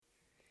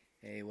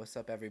Hey, what's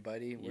up,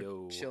 everybody? We're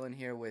Yo. chilling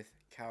here with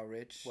Cal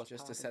Rich What's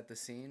just to poppin'? set the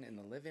scene in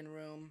the living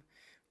room,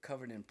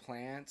 covered in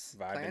plants.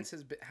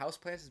 Vibing. House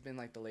plants has been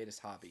like the latest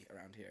hobby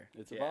around here.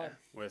 It's a Yeah, vibe.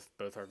 with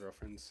both our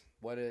girlfriends.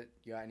 You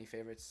got any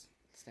favorites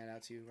stand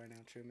out to you right now,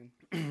 Truman?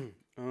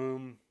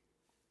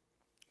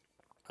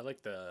 I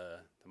like the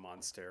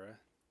Monstera.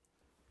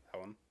 That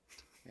one.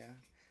 Yeah,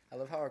 I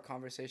love how our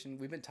conversation.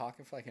 We've been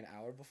talking for like an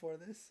hour before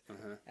this,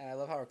 Uh-huh. and I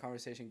love how our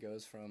conversation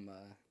goes from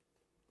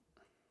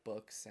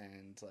books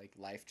and like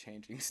life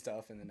changing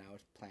stuff, and then now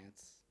it's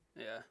plants.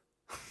 Yeah.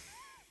 We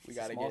It's the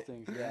gotta small get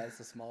things, yeah, man. it's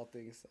the small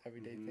things,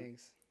 everyday Mhm.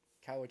 things.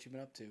 Cal, what you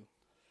been up to?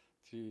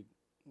 Dude,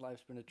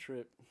 life's been a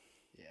trip.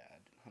 Yeah,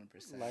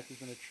 100%. Life has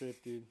been a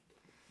trip, dude.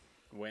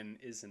 When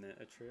isn't it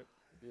a trip?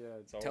 Yeah,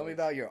 It's Tell me always-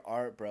 about your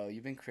art, bro.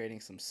 You've been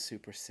creating some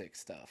super sick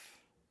stuff.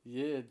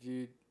 yeah,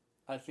 dude.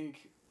 I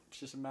think it's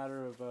just a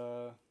matter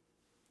of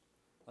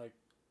like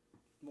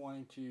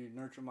wanting to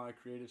nurture my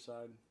creative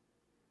side.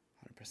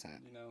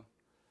 100%. You know,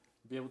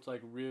 be able to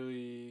like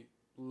really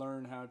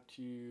learn how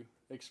to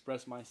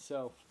express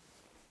myself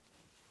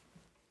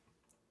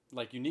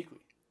like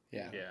uniquely.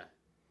 Yeah. Yeah.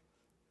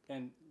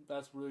 And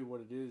that's really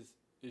what it is.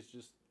 It's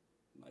just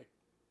like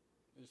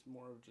it's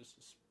more of just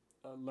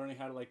learning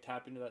how to like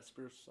tap into that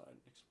spiritual side, and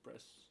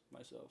express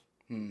myself.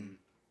 Hmm.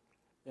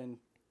 And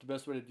the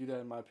best way to do that,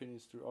 in my opinion,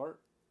 is through art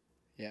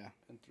Yeah.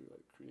 and through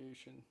like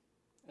creation.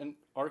 And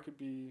art could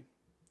be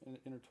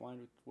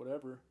intertwined with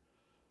whatever,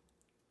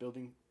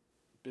 building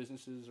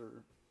businesses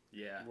or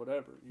Yeah.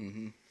 whatever.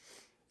 Mm-hmm.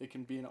 It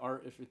can be an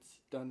art if it's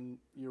done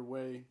your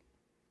way,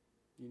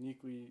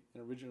 uniquely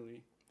and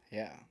originally.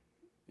 Yeah.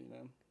 You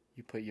know.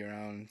 You put your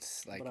own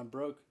like But I'm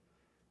broke.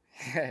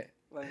 I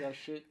got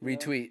shit. you know?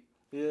 retweet.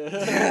 Yeah.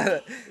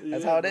 That's Yeah,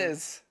 how it bro.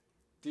 is.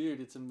 Dude,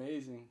 it's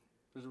amazing.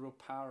 There's a real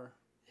power.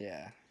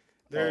 Yeah.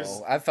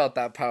 There's I felt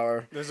that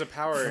power there's a for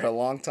a power.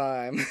 long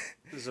time.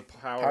 There's a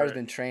power Power's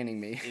been training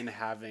me. in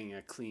having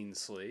a clean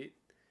slate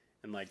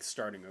and like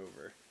starting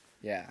over.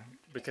 Yeah.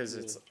 Because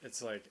Yeah.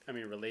 it's like, I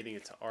mean, relating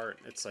it to art,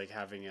 it's like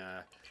having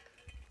an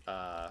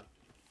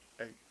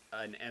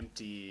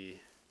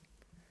empty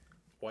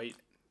white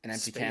An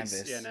empty space.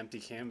 canvas. Yeah, an empty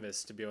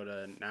canvas to be able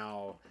to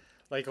now,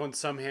 like on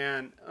some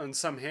hand,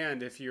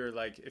 if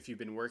you've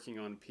been working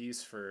on a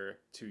piece for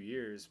 2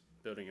 years,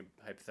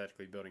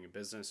 hypothetically building a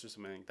business or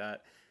something like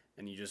that,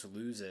 and you just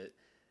lose it,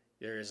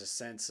 there is a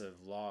sense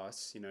of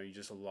loss. You know, you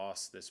just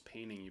lost this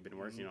painting you've been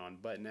working on.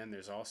 But then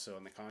there's also,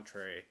 on the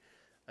contrary,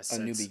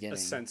 new beginning. a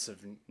sense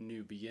of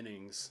new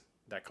beginnings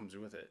that comes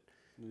with it.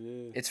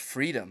 Yeah. It's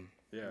freedom.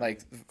 Yeah.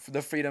 Like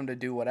the freedom to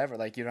do whatever.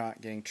 Like you're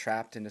not getting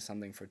trapped into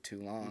something for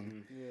too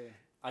long. Mhm. Yeah.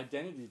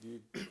 Identity,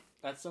 dude.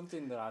 That's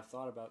something that I've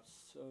thought about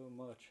so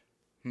much.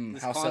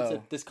 How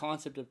so? This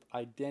concept of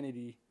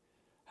identity,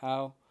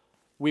 how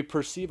we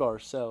perceive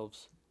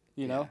ourselves.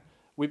 You know,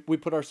 we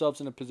put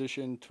ourselves in a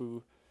position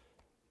to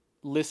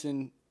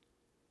listen,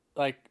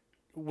 like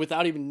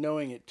without even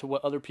knowing it, to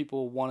what other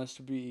people want us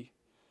to be.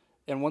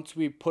 And once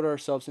we put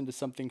ourselves into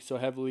something so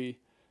heavily,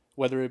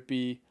 whether it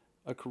be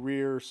a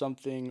career or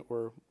something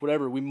or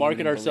whatever, we market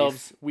Limiting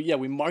ourselves. We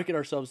market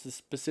ourselves this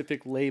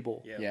specific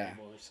label, Yeah.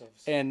 Label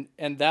ourselves. and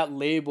that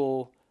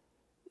label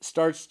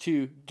starts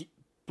to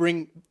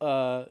bring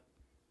a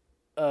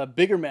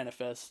bigger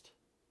manifest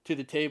to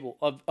the table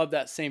of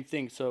that same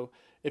thing. So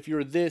if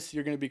you're this,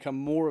 you're going to become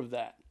more of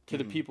that to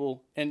the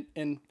people, and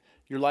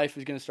your life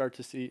is going to start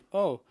to see,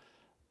 oh,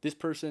 this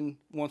person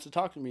wants to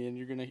talk to me, and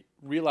you're going to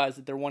realize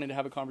that they're wanting to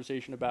have a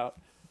conversation about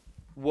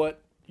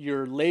what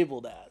you're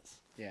labeled as,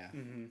 Yeah.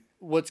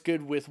 what's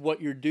good with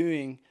what you're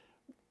doing.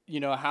 You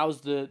know,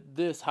 how's the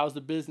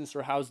business,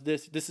 or how's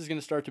this is going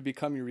to start to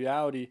become your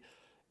reality.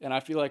 And I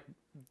feel like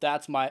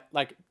that's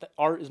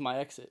art is my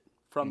exit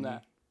from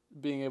that,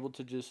 being able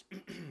to just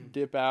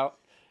dip out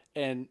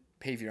and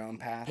Pave your own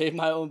path. pave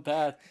my own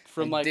path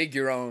from Like, dig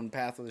your own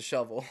path with a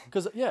shovel.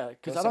 because I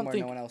don't somewhere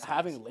think no one else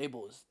having has. a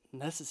label is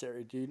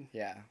necessary, dude.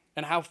 Yeah.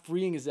 And how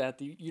freeing is that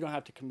you don't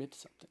have to commit to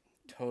something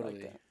Totally.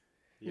 like that.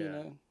 Yeah. You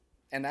know?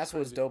 And that's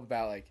what's dope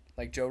about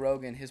like Joe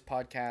Rogan. His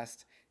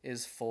podcast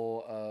is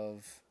full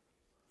of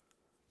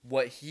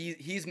what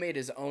he's made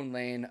his own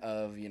lane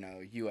of, you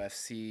know,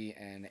 UFC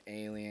and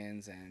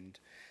aliens and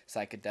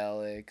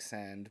psychedelics,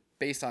 and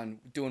based on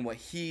doing what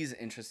he's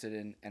interested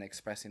in and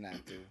expressing that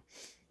through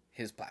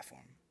his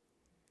platform.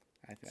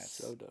 I think that's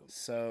So dope.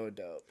 So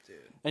dope, dude.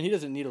 And he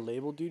doesn't need a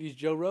label, dude. He's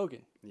Joe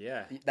Rogan.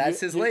 Yeah. That's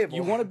his label.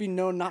 You want to be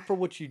known not for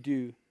what you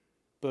do,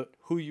 but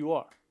who you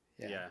are.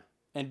 Yeah.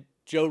 And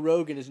Joe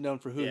Rogan is known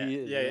for who Yeah. he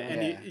is. Yeah. you know?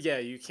 And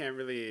you can't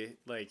really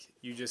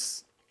you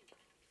just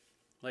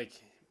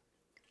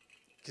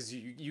because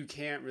you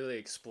can't really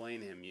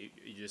explain him. You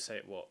just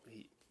say, well,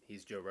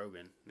 he's Joe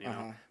Rogan, you know.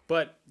 Uh-huh.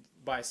 But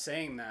by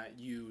saying that,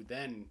 you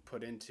then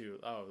put into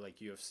like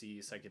UFC,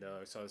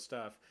 psychedelics, all that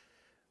stuff.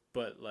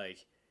 But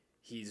like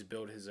he's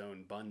built his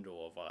own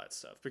bundle of all that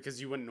stuff,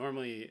 because you wouldn't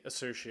normally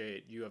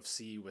associate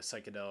UFC with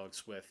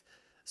psychedelics with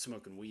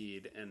smoking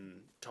weed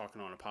and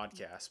talking on a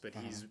podcast, but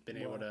he's been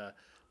able to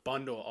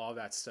bundle all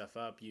that stuff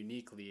up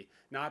uniquely,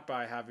 not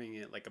by having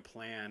it like a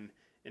plan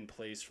in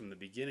place from the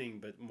beginning,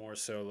 but more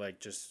so like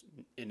just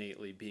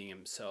innately being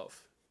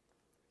himself,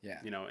 Yeah.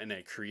 and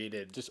it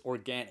created Just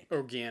organic.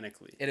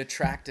 organically. It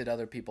attracted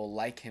other people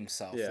like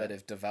himself Yeah. that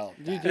have developed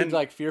You that. did And-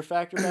 like Fear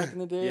Factor back in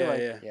the day, Yeah, like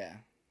yeah. Yeah.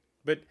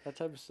 But that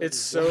type of stuff. it's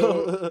is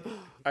so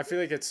I feel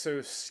like it's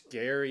so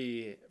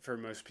scary for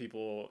most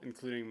people,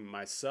 including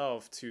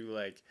myself,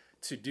 to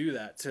do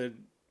that, to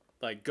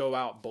like go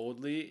out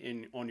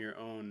boldly on your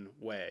own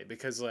way,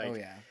 because like Oh,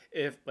 yeah.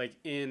 if like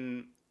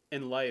in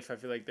life, I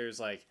feel like there's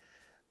like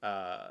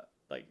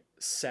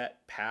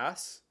set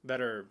paths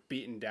that are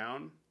beaten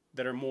down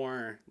that are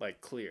more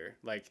like clear,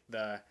 like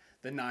the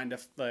 9 to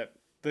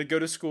the go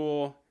to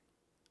school,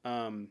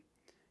 go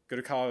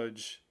to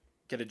college,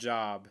 get a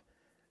job,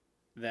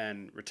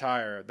 then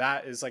retire.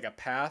 That is like a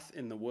path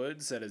in the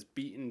woods that is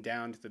beaten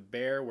down to the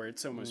bare, where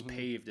it's almost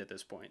paved at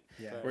this point.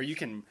 Yeah. Where you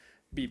can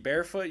be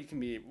barefoot, you can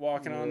be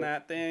walking on Yeah.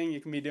 that thing,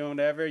 you can be doing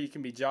whatever, you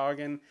can be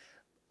jogging.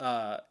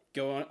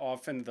 Going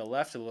off into the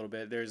left a little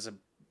bit, there's a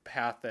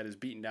path that is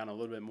beaten down a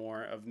little bit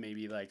more, of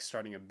maybe like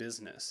starting a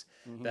business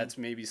that's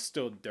maybe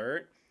still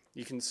dirt.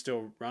 You can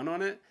still run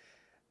on it.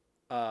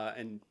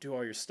 And do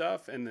all your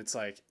stuff, and it's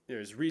like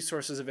there's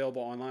resources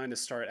available online to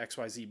start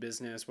XYZ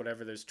business,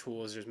 whatever. There's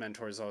tools, there's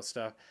mentors, all that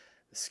stuff.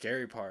 The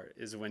scary part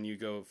is when you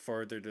go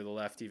further to the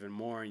left even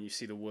more, and you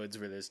see the woods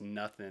where there's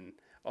nothing.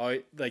 All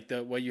like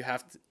what you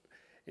have to,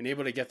 and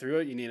able to get through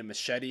it, you need a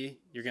machete.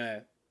 You're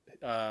gonna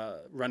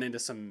run into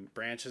some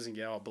branches and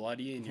get all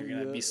bloody, and you're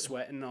gonna be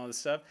sweating all this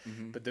stuff.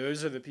 But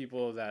those are the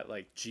people that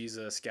like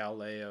Jesus,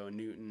 Galileo,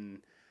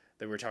 Newton,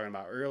 that we were talking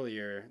about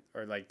earlier,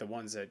 are like the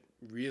ones that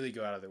really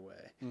go out of their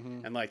way.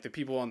 And like the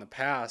people on the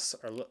paths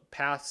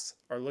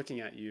are looking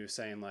at you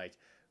saying like,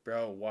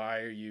 bro, why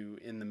are you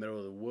in the middle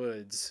of the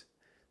woods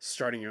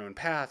starting your own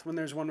path when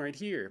there's one right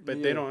here?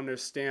 But they don't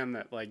understand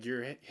that like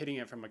you're hitting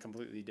it from a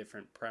completely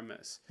different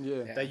premise.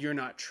 Yeah. That you're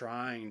not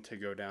trying to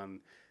go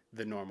down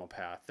the normal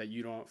path, that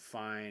you don't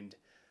find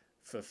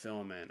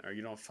fulfillment or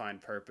you don't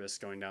find purpose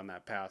going down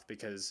that path,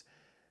 because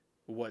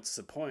what's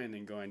the point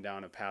in going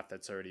down a path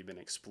that's already been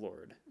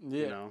explored?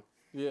 Yeah.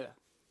 Yeah.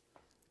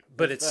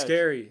 But That's it's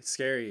facts.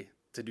 scary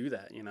to do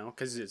that,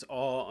 because it's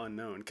all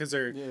unknown. Because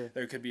there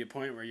Yeah. could be a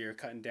point where you're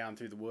cutting down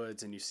through the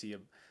woods and you see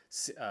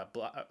a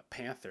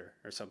panther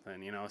or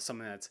something,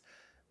 something that's.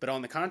 But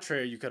on the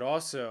contrary, you could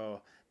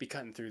also be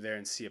cutting through there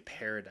and see a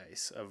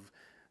paradise of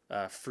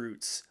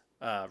fruits,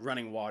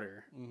 running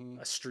water,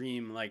 a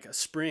stream, like a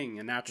spring,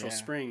 a natural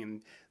spring,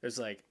 and there's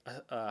like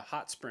a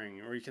hot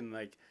spring, or you can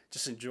like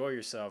just enjoy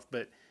yourself.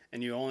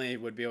 And you only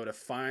would be able to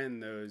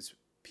find those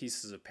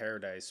pieces of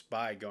paradise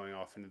by going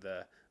off into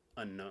the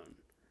unknown,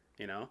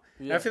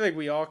 And I feel like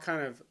we all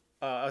kind of,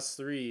 us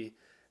three,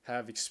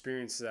 have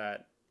experienced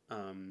that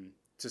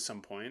to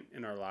some point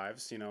in our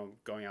lives,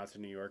 going out to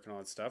New York and all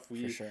that stuff.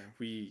 For sure.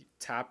 We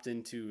tapped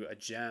into a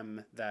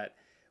gem that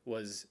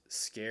was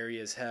scary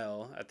as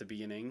hell at the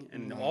beginning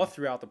and all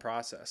throughout the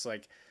process.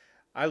 Like,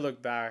 I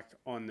look back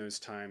on those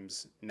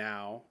times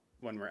now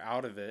when we're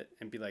out of it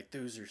and be like,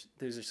 those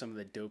are some of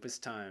the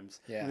dopest times.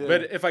 Yeah.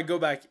 But if I go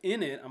back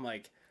in it, I'm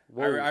like,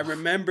 Whoa. I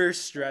remember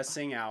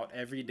stressing out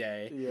every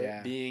day,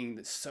 Yeah.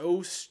 being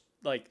so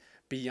like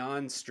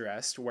beyond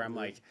stressed, where I'm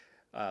like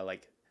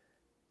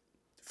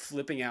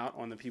flipping out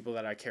on the people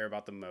that I care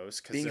about the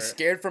most, Being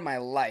scared for my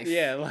life.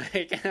 yeah,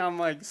 like I'm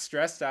like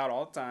stressed out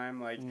all the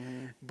time, like,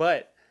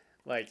 but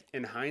like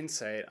in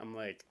hindsight, I'm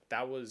like,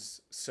 that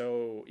was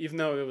so, even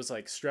though it was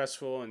like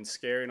stressful and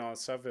scary and all that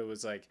stuff, it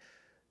was like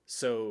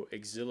so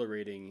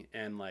exhilarating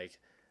and like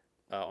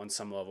on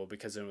some level,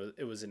 because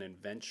it was an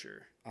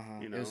adventure.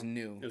 It was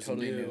new. It was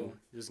totally new.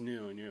 It was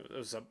new, and it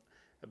was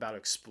about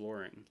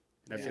exploring.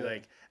 And I feel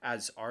like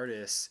as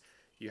artists,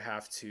 you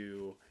have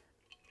to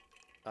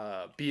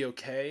be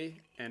okay,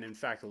 and in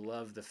fact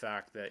love the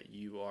fact that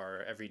you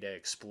are every day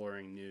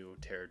exploring new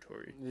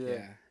territory.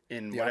 Yeah.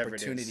 In The whatever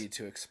opportunity it is.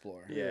 to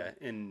explore. Yeah,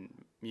 in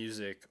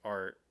music,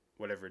 art,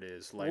 whatever it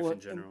is, life Well, in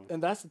general.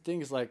 And that's the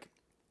thing, is like,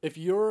 if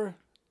you're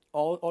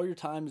all your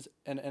time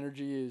and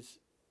energy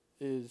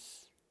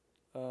is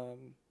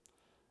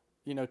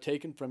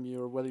taken from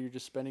you, or whether you're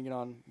just spending it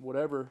on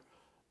whatever,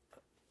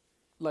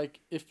 like,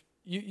 if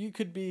you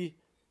could be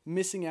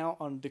missing out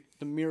on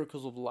the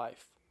miracles of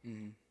life.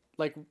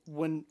 Like,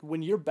 when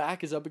your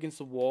back is up against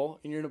the wall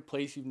and you're in a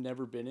place you've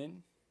never been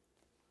in,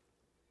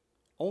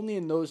 only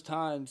in those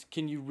times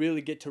can you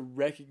really get to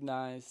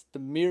recognize the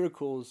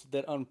miracles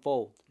that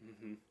unfold.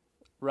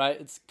 Right?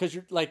 It's because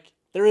you're like,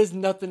 there is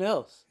nothing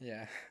else.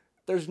 Yeah.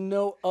 There's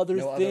no other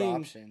No thing. other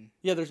option.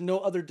 Yeah, there's no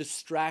other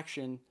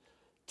distraction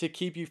to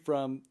keep you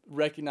from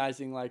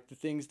recognizing like the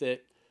things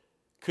that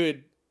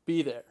could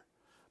be there.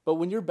 But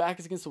when your back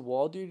is against the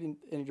wall, dude,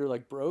 and you're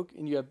like broke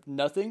and you have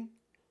nothing,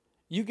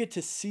 you get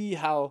to see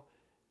how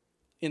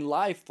in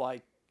life,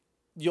 like,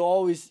 you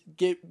always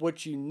get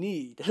what you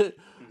need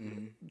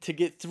to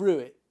get through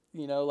it.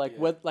 Like,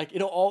 what, like,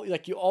 it'll all,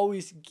 like, you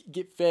always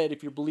get fed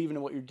if you're believing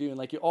in what you're doing.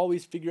 Like, you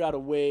always figure out a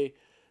way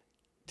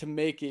to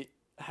make it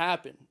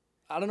happen.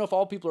 I don't know if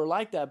all people are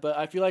like that, but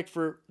I feel like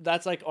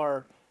that's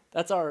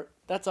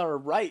our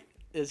right.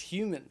 as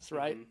humans,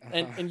 right?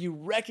 Mm-hmm. And you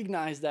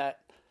recognize that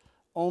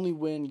only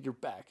when your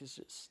back is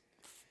just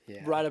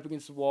Yeah. right up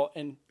against the wall,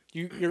 and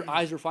your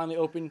eyes are finally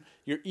open,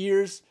 your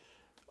ears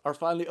are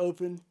finally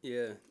open.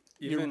 Yeah.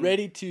 You're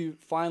ready to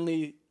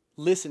finally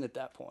listen at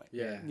that point.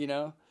 Yeah. You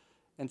know,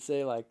 and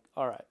say like,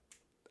 all right,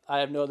 I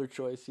have no other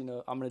choice. You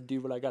know, I'm gonna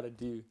do what I got to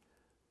do,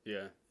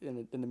 Yeah.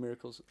 and the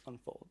miracles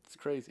unfold. It's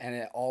crazy. And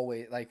it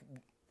always, like,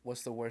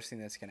 what's the worst thing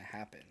that's going to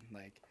happen?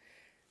 Like,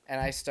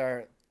 and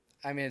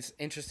I mean, it's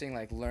interesting,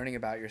 like, learning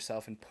about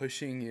yourself and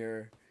pushing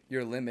your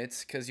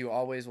limits, because you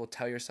always will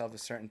tell yourself a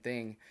certain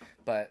thing,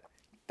 but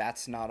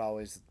that's not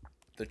always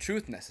the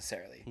truth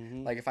necessarily.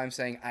 Mm-hmm. Like, if I'm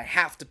saying I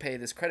have to pay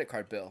this credit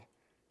card bill,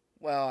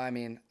 well, I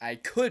mean, I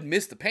could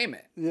miss the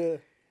payment. Yeah.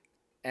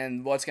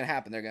 And what's going to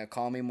happen? They're going to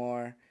call me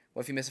more.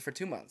 What if you miss it for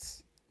 2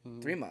 months,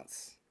 3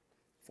 months,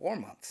 4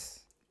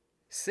 months,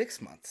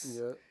 6 months?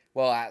 Yeah.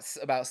 Well, at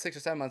about 6 or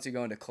 7 months, you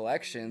go into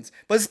collections.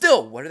 But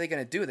still, what are they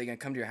going to do? Are they going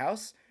to come to your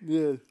house?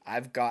 Yeah.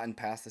 I've gotten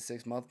past the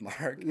 6-month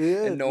mark,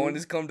 Yeah, and no one dude.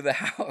 has come to the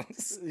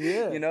house.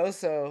 Yeah. You know,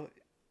 so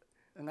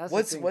And that's the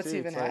what's thing, what's too.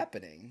 even It's like,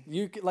 happening?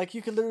 you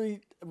could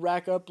literally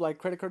rack up like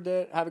credit card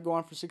debt, have it go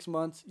on for 6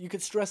 months. You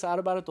could stress out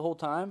about it the whole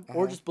time,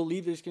 or just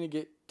believe that it's gonna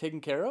get taken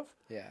care of,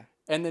 Yeah.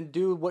 and then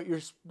do what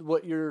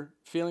you're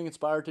feeling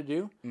inspired to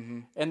do,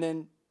 and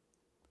then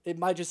it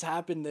might just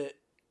happen that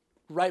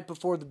right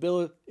before the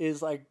bill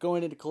is like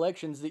going into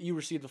collections that you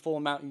receive the full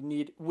amount you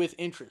need with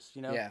interest.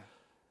 You know. Yeah.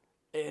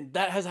 And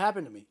that has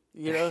happened to me.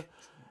 You know,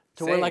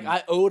 to where like Same.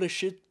 I owed a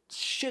shit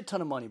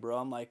ton of money, bro.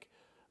 I'm like,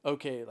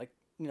 okay, like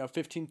you know,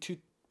 $1,500 to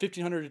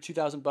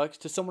 $2,000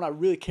 to someone I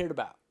really cared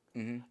about.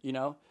 You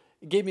know,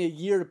 it gave me a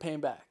year to pay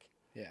him back.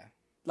 Yeah.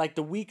 Like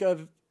the week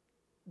of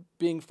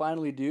being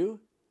finally due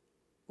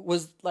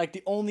was like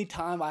the only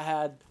time I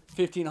had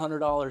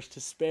 $1,500 to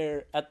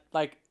spare at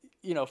like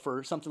you know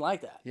for something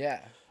like that.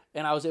 Yeah.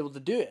 And I was able to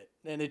do it.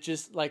 And it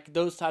just like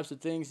those types of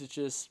things.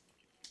 It's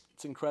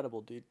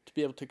incredible, dude, to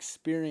be able to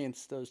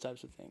experience those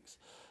types of things,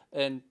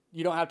 and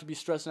you don't have to be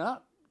stressing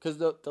out because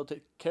they'll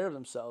take care of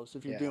themselves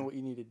if you're Yeah. doing what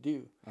you need to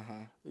do.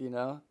 Uh-huh. You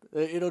know,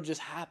 it'll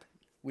just happen.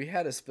 We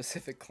had a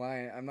specific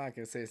client, I'm not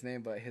going to say his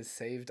name, but has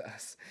saved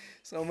us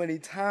so many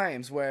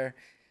times where,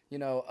 you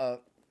know,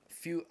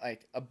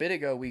 a bit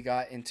ago we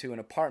got into an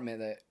apartment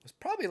that was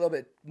probably a little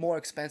bit more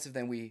expensive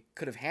than we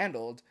could have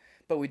handled,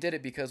 but we did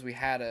it because we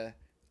had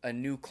a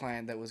new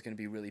client that was going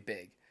to be really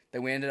big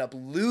that we ended up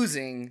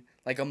losing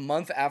like a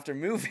month after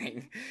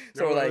moving.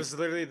 So No, we're it like, was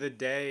literally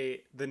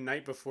the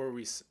night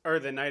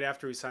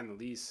after we signed the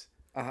lease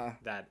uh-huh.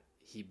 that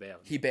he bailed.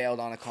 He bailed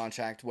on a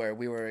contract where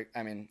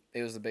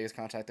it was the biggest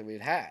contract that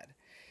we'd had.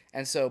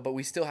 And so, but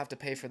we still have to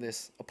pay for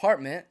this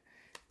apartment.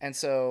 And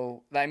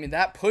so, I mean,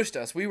 that pushed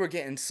us. We were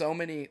getting so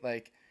many,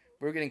 like,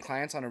 we were getting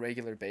clients on a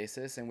regular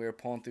basis and we were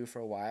pulling through for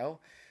a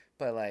while.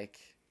 But, like,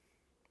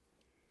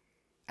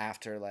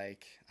 after,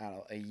 like, I don't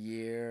know, a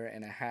year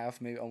and a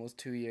half, maybe almost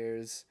 2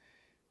 years,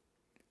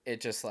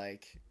 it just,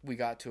 like, we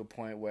got to a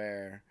point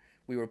where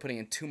we were putting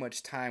in too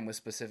much time with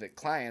specific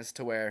clients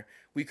to where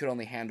we could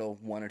only handle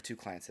 1 or 2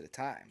 clients at a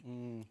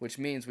time, which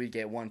means we'd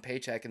get one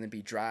paycheck and then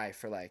be dry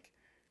for like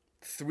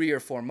 3 or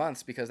 4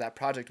 months because that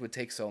project would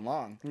take so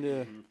long.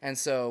 Yeah. And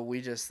so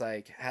we just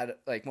like had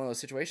like one of those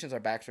situations, our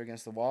backs are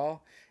against the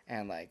wall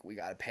and like we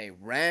got to pay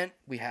rent.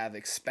 We have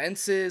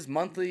expenses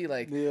monthly,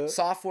 like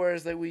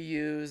softwares that we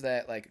use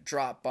that like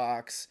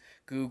Dropbox,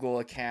 Google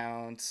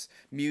accounts,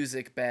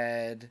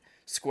 MusicBed,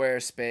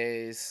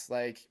 Squarespace,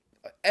 like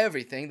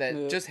everything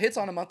that just hits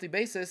on a monthly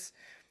basis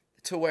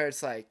to where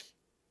it's like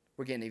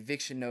we're getting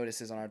eviction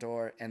notices on our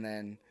door and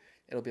then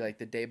it'll be like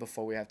the day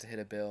before we have to hit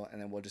a bill and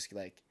then we'll just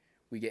like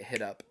we get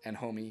hit up and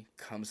homie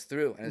comes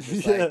through and it's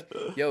just like,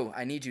 yo,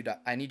 I need you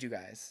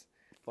guys.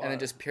 And then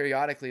just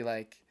periodically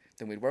like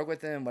then we'd work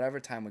with them, whatever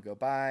time would go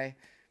by,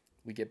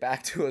 we get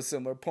back to a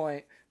similar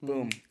point,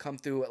 boom, come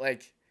through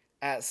like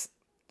at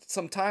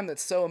some time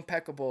that's so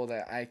impeccable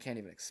that I can't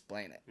even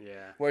explain it.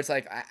 Yeah. Where it's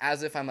like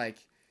as if I'm like,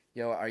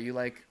 yo, are you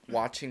like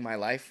watching my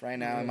life right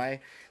now? Am I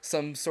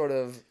some sort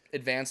of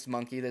advanced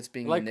monkey that's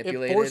being Like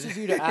manipulated? it forces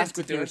you to ask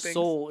into with your doing things?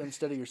 soul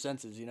instead of your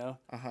senses, you know?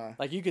 Uh-huh.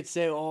 Like you could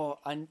say, "Oh,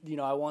 I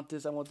want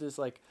this,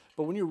 like,"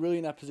 but when you're really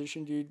in that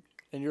position, dude,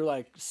 and you're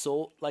like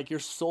your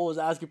soul is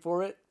asking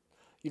for it,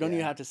 you don't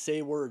even have to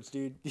say words,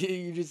 dude.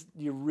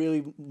 You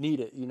really need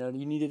it, you know?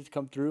 You need it to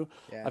come through.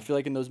 Yeah. I feel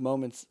like in those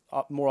moments,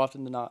 more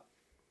often than not,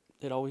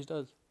 it always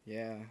does.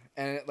 Yeah.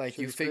 And like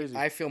Shit is crazy.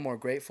 I feel more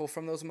grateful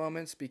from those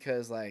moments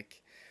because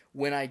like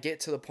when I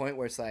get to the point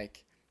where it's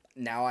like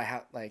now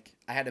I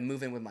had to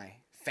move in with my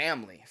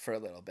family for a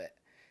little bit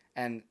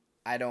and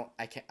I'm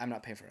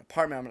not paying for an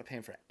apartment, I'm not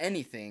paying for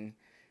anything.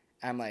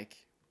 I'm like,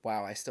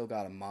 wow, I still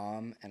got a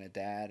mom and a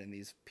dad and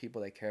these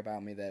people that care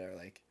about me that are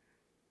like,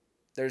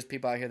 there's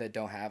people out here that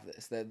don't have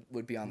this, that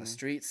would be on the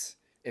streets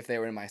if they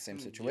were in my same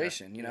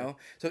situation, you know?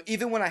 So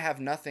even when I have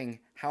nothing,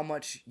 how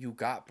much you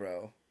got,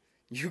 bro?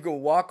 You go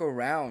walk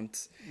around.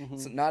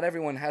 So not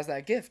everyone has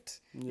that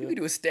gift. You can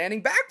do a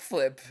standing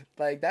backflip.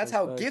 Like that's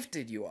how facts.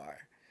 gifted you are.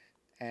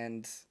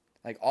 And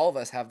like all of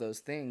us have those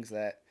things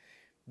that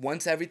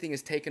once everything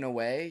is taken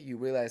away, you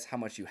realize how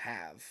much you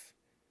have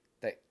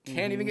that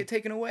can't even get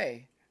taken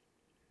away.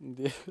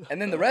 Yeah.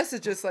 And then the rest is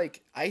just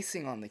like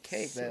icing on the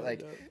cake So that like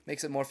dope.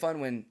 makes it more fun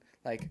when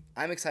like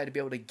I'm excited to be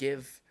able to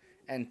give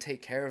and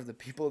take care of the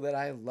people that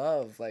I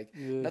love. Like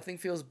Yeah. nothing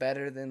feels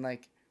better than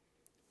like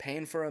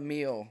paying for a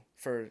meal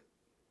for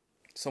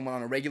someone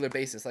on a regular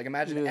basis. Like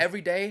imagine Yeah.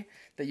 every day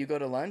that you go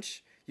to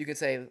lunch, you can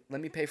say,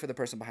 "Let me pay for the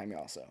person behind me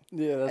also."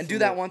 Yeah, that's And do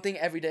that one thing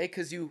every day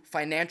because you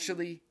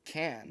financially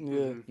can.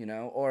 Yeah. You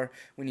know, or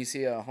when you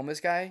see a homeless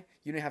guy,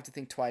 you don't have to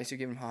think twice. You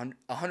give him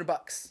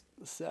 $100.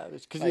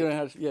 Savage, because Like, you don't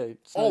have. Yeah,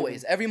 it's not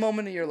Always, every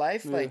moment of your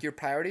life, Yeah. like your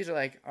priorities are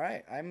like, all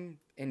right, I'm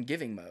in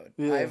giving mode.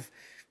 Yeah.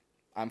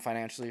 I'm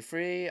financially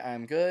free.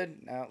 I'm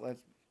good. Now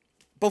let's.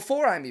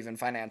 Before I'm even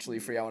financially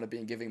free, I want to be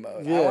in giving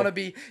mode. I Yeah. want to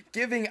be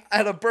giving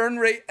at a burn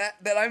rate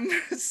that I'm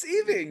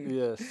receiving. even-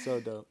 Yeah, so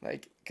dope.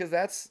 Like, because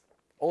that's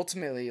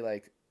ultimately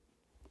like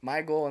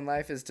my goal in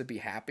life is to be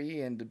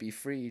happy and to be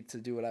free to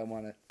do what I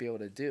want to be able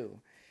to do,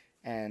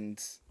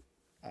 and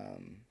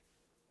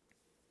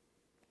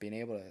being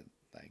able to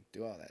like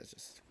do all that is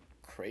just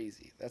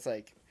crazy. That's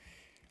like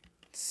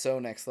so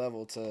next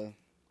level to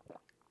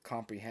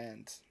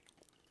comprehend.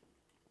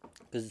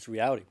 Because it's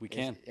reality. We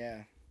can.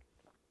 Yeah,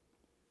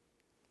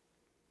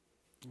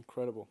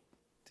 Incredible.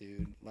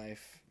 dude,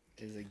 life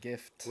is a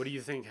gift. What do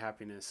you think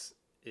happiness?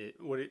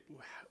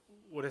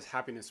 What does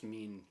happiness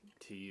mean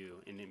to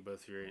you in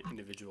both your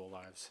individual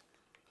lives?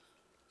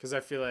 Because I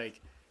feel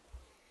like,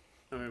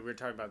 I mean, we were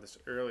talking about this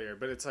earlier,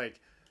 but it's like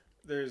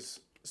there's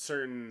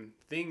certain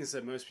things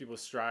that most people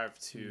strive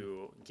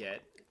to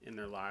get in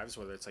their lives,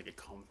 whether it's like a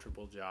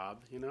comfortable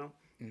job, you know.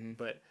 Mhm.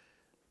 But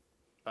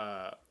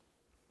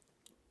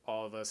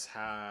all of us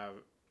have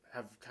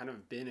kind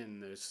of been in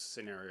those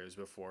scenarios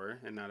before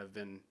and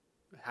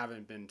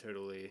haven't been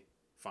totally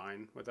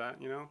fine with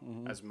that, you know,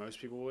 as most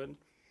people would.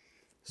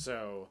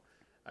 So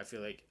I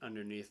feel like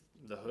underneath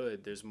the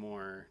hood, there's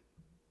more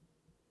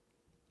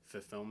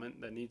fulfillment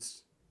that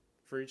needs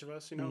for each of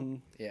us, you know?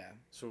 Yeah.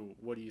 So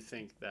what do you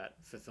think that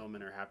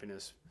fulfillment or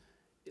happiness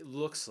it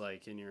looks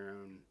like in your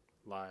own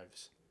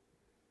lives?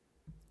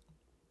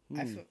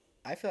 I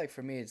feel like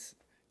for me it's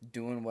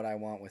doing what I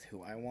want with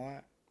who I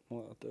want.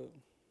 Well, dope.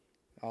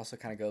 Also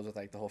kind of goes with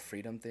like the whole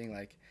freedom thing,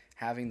 like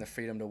having the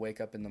freedom to wake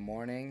up in the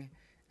morning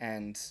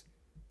and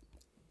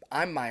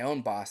I'm my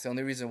own boss. The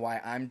only reason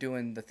why I'm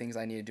doing the things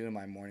I need to do in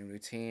my morning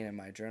routine and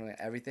my journaling and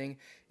everything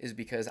is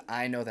because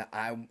I know that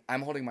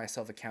I'm holding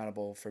myself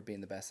accountable for being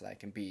the best that I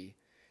can be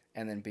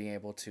and then being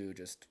able to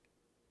just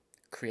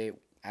create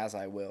as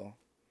I will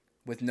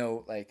with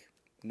no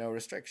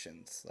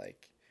restrictions,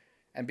 like,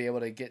 and be able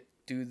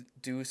to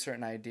do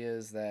certain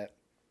ideas that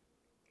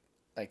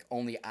like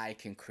only I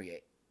can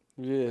create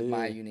Yeah, with yeah.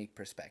 my unique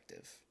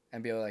perspective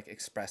and be able to like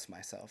express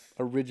myself.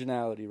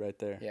 Originality right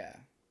there. Yeah.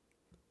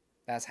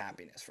 That's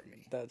happiness for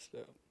me. That's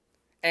dope.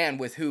 And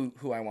with who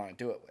I want to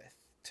do it with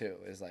too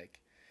is like,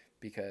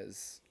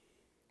 because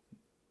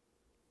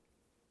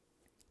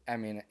I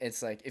mean,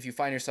 it's like if you're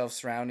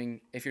surrounding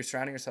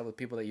yourself with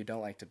people that you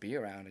don't like to be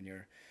around and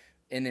you're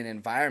in an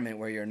environment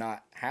where you're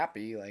not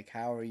happy, like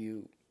how are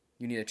you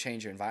need to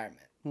change your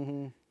environment.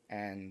 Mm-hmm.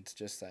 And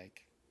just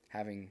like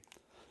having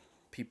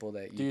people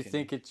that you Do you can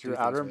think it's do your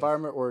things outer with.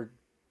 environment, or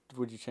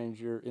would you change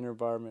your inner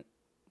environment?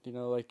 You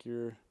know, like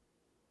your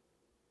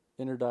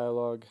inner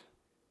dialogue.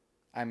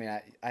 I mean,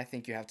 I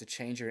think you have to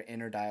change your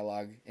inner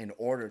dialogue in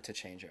order to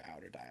change your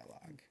outer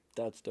dialogue.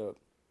 That's dope.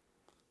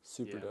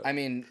 Super Yeah. dope. I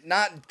mean,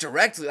 not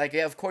directly. Like,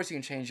 yeah, of course you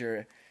can change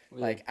your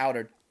like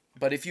outer,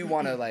 but if you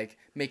want to like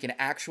make an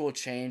actual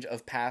change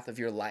of path of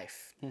your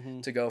life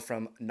to go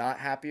from not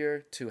happier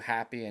to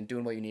happy and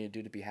doing what you need to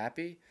do to be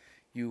happy,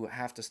 you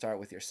have to start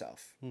with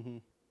yourself.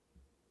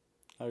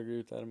 I agree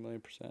with that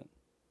 1,000,000%.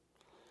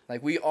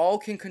 Like we all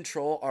can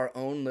control our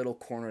own little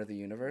corner of the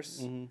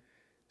universe.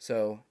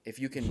 So if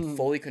you can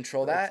fully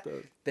control that, That's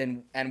dope.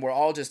 then and we're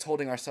all just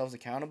holding ourselves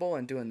accountable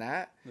and doing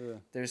that. Yeah.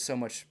 There's so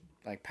much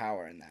like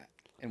power in that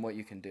and what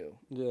you can do.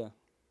 Yeah.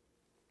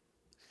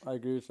 I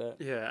agree with that.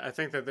 Yeah, I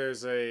think that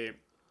there's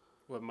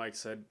what Mike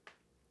said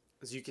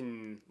is you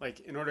can, like,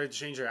 in order to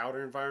change your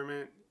outer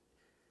environment,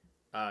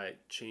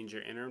 change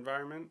your inner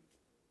environment.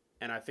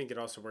 And I think it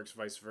also works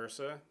vice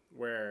versa,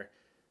 where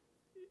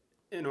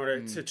in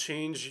order to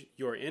change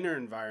your inner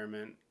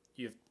environment,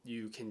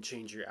 you can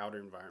change your outer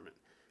environment.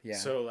 Yeah.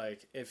 So,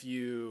 like, if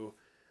you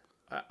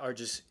are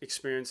just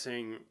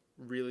experiencing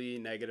really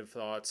negative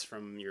thoughts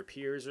from your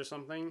peers or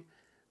something,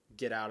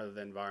 get out of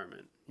the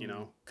environment, you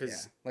know?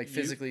 Because Like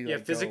physically, yeah,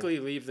 like, physically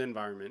leave the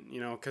environment, you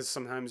know? Because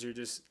sometimes you're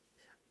just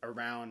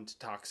around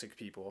toxic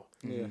people.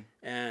 Yeah.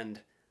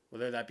 And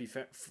whether that be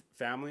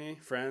family,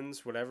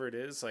 friends, whatever it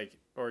is, like,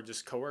 or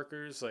just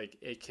coworkers, like,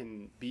 it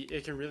can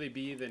really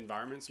be the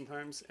environment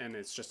sometimes, and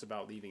it's just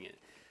about leaving it.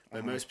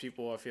 But most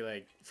people, I feel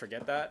like,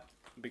 forget that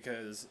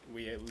because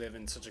we live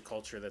in such a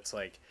culture that's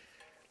like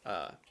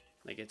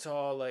it's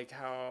all like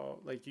how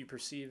like you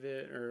perceive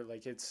it, or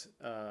like it's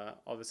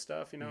all this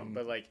stuff, you know.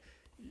 But like,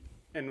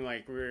 and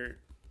like we were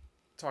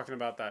talking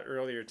about that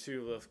earlier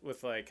too,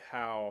 with like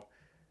how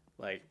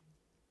like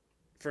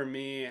for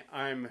me,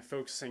 I'm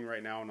focusing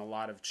right now on a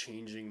lot of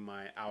changing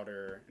my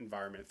outer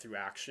environment through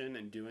action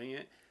and doing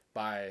it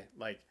by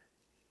like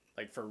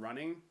for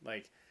running.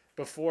 Like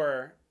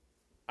before,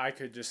 I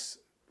could just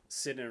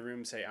sit in a room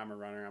and say, I'm a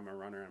runner, I'm a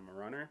runner, I'm a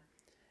runner.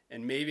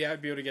 And maybe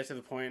I'd be able to get to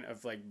the point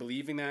of like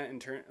believing that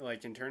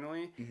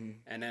internally,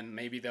 and then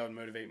maybe that would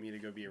motivate me to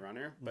go be a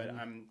runner. But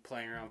I'm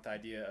playing around with the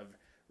idea of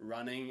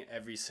running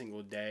every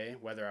single day,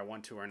 whether I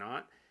want to or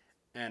not.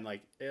 And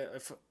like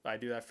if I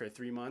do that for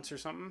 3 months or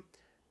something,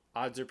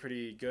 odds are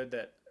pretty good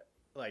that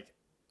like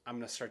I'm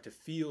gonna start to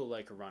feel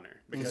like a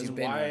runner, because you've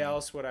been why running.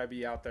 else would I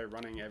be out there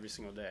running every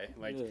single day?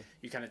 Like Yeah.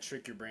 you kind of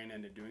trick your brain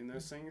into doing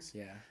those things.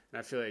 Yeah. And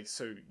I feel like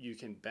so you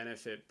can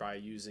benefit by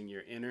using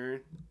your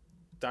inner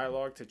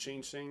dialogue to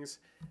change things,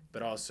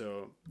 but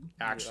also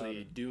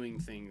actually doing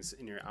things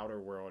in your outer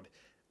world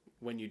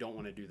when you don't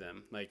want to do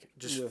them. Like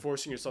just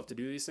forcing yourself to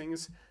do these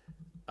things,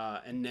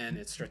 and then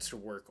it starts to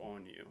work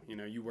on you. You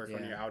know, you work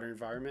on your outer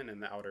environment,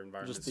 and the outer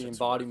environment Just the starts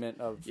to work. embodiment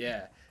of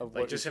Of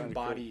what like just you're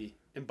trying to create.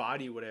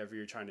 embody whatever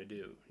you're trying to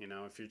do. You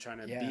know, if you're trying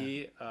to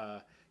be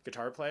a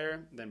guitar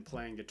player, then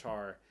playing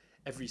guitar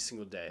every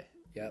single day,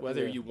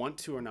 whether you want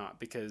to or not,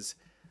 because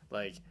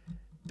like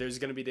there's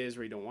gonna be days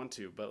where you don't want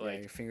to, but like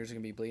your fingers are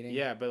gonna be bleeding.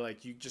 yeah, but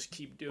like you just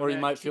keep doing it. Or you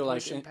might keep feel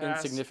like pushing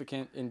past.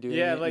 insignificant in doing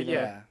Yeah, it. like you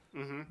know? yeah.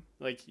 Mm-hmm.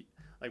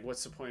 Like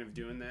what's the point of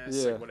doing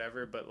this? Yeah. Like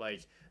whatever. But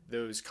like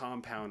those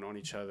compound on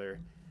each other,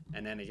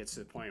 and then it gets to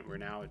the point where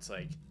now it's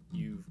like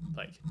you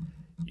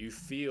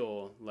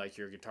feel like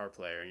you're a guitar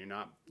player. You're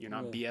not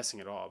BSing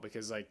at all,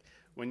 because like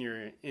when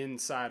you're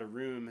inside a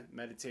room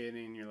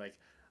meditating, you're like,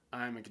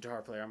 I'm a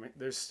guitar player.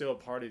 There's still a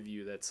part of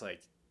you that's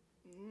like,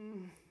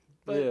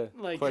 but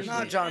like you're questioning.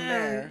 Not John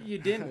Mayer. You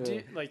didn't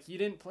do like you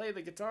didn't play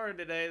the guitar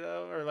today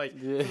though, or like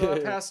Yeah. for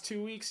the past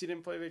 2 weeks you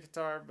didn't play the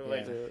guitar. But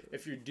like Yeah.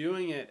 if you're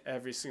doing it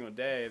every single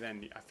day,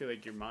 then I feel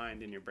like your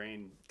mind and your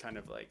brain kind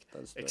of like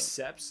That's dope.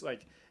 accepts,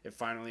 like it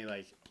finally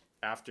like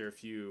after a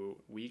few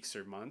weeks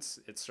or months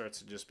it starts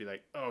to just be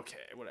like, okay,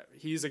 whatever,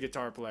 he's a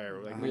guitar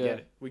player, like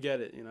we get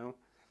it, you know.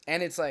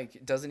 And it's like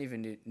it doesn't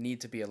even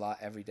need to be a lot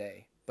every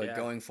day, but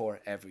going for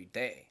it every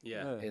day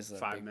is a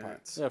 5 big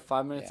minutes. Yeah,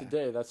 5 minutes a Yeah.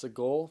 day. That's a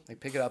goal. Like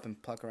pick it up and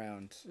pluck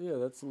around. Yeah,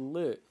 that's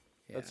lit.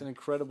 Yeah. That's an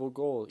incredible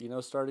goal. You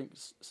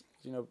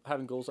know,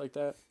 having goals like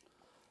that.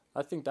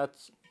 I think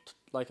that's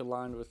like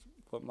aligned with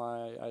what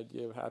my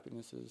idea of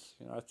happiness is.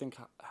 You know, I think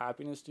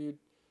happiness, dude,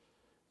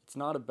 it's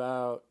not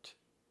about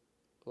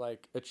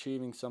like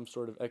achieving some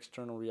sort of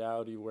external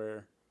reality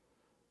where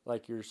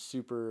like you're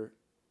super,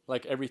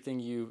 like everything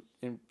you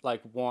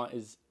want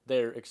is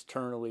there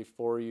externally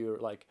for you, or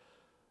like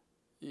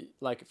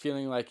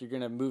feeling like you're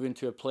going to move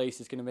into a place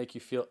that's going to make you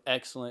feel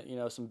excellent, you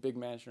know, some big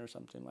mansion or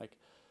something. Like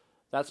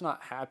that's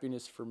not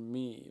happiness for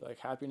me. Like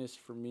happiness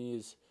for me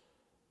is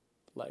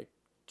like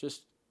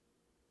just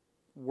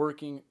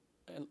working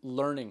and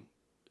learning,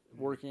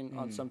 working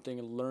on something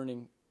and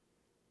learning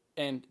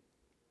and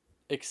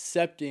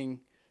accepting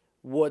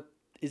what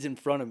is in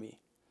front of me,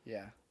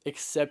 Yeah.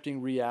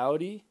 accepting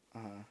reality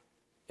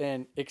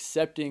and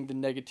accepting the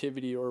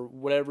negativity or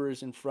whatever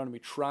is in front of me,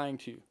 trying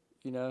to,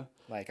 you know,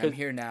 Like I'm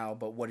here now,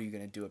 but what are you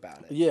gonna do about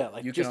it? Yeah,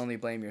 like you just- can only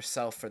blame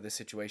yourself for the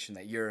situation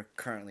that you're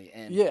currently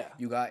in. Yeah.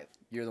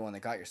 You're the one that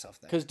got yourself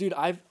there. Because, dude,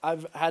 I've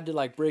had to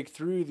like break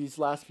through these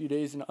last few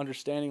days and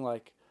understanding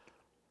like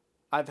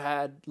I've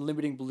had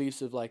limiting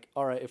beliefs of like,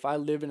 all right, if I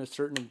live in a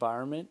certain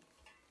environment,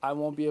 I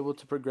won't be able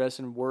to progress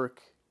and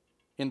work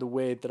in the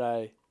way that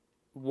I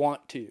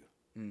want to,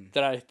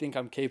 that I think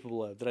I'm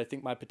capable of, that I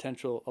think my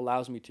potential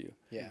allows me to.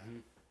 Yeah.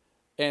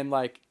 And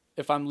like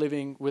if I'm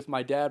living with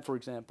my dad, for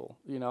example,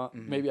 you know,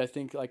 maybe I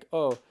think like,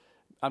 oh,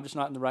 I'm just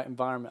not in the right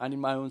environment. I need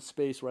my own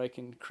space where I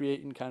can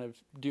create and kind of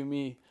do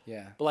me.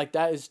 Yeah. But like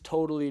that is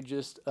totally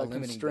just a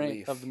limiting constraint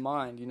belief. of the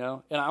mind, you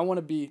know? And I want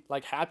to be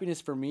like, happiness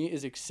for me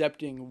is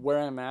accepting where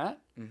I'm at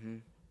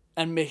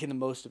and making the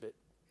most of it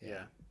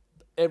Yeah.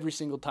 every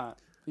single time,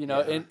 you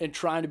know, Yeah. and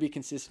trying to be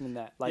consistent in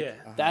that. Like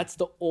Yeah. that's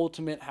the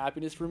ultimate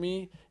happiness for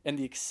me, and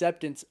the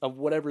acceptance of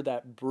whatever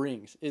that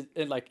brings is,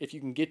 and like if you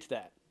can get to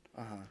that,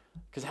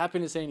 because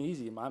happiness ain't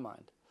easy in my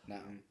mind. No.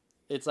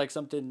 It's like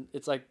something,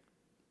 it's like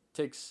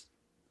takes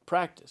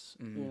practice,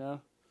 you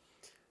know?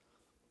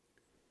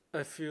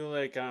 I feel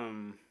like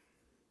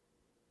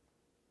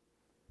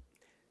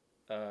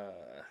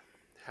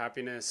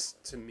happiness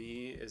to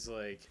me is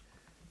like,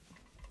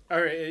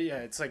 all right, yeah,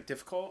 it's like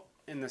difficult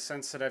in the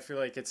sense that I feel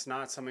like it's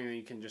not something that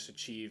you can just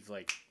achieve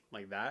like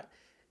that.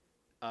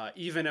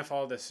 Even if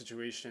all the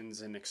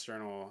situations and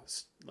external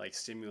like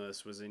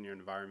stimulus was in your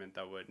environment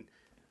that would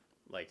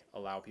like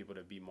allow people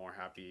to be more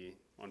happy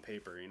on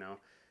paper, you know.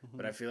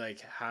 But I feel like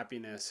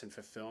happiness and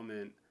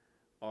fulfillment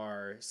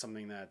are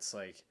something that's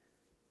like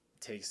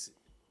takes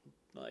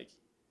like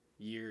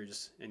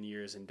years and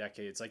years and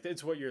decades. Like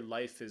it's what your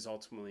life is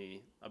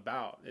ultimately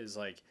about, is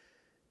like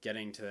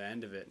getting to the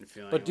end of it and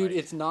feeling. But dude, like,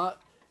 it's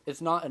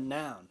not a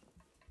noun.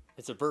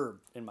 It's a verb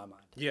in my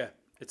mind. yeah,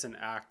 it's an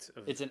act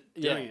of It's an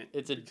doing it.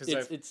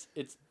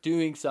 It's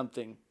doing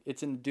something.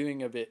 It's in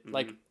doing of it,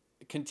 like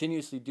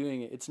continuously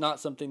doing it. It's not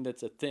something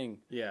that's a thing.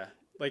 Yeah,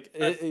 like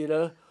You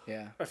know,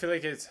 Yeah. I feel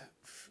like it's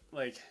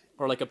like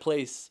or like a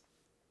place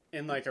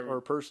in like or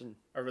a person.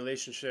 a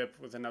relationship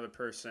with another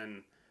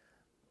person,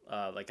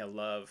 like a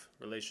love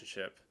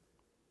relationship,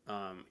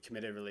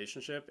 committed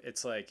relationship.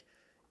 It's like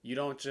you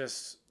don't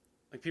just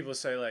like people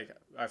say like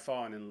I've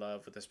fallen in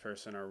love with this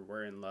person or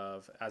we're in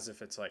love as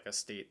if it's like a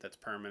state that's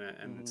permanent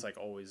and it's like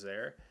always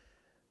there,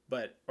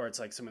 but or it's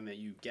like something that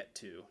you get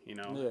to, you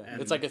know. Yeah,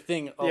 And it's like a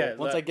thing. Oh, yeah,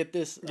 once I get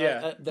this, yeah,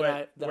 then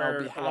but I'll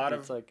where be a happy. lot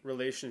of It's like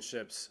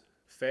relationships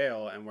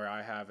fail, and where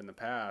I have in the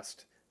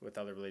past with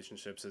other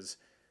relationships is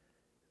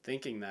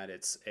thinking that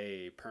it's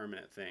a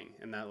permanent thing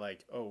and that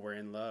like, oh, we're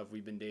in love,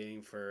 we've been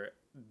dating for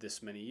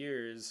this many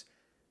years,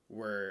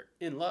 we're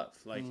in love,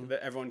 like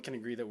that everyone can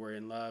agree that we're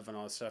in love and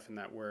all this stuff, and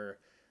that we're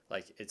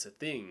like it's a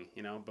thing,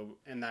 you know. But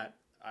and that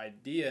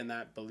idea and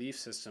that belief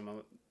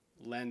system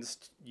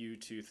lends you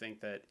to think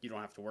that you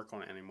don't have to work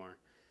on it anymore.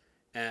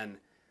 And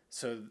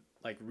so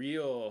like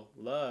real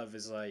love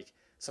is like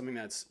something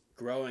that's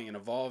growing and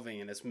evolving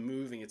and it's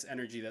moving, it's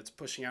energy that's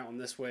pushing out in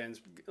this way and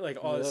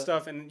like all this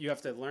stuff, and you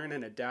have to learn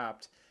and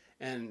adapt.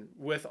 And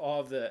with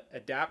all the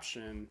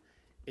adaptation,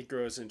 it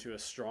grows into a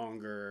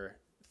stronger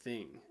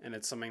thing, and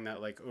it's something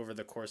that like over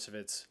the course of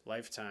its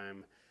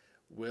lifetime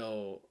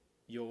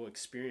you'll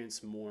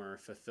experience more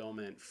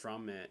fulfillment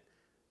from it,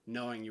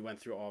 knowing you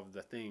went through all of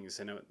the things,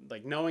 and it,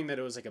 like knowing that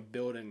it was like a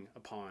building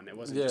upon, it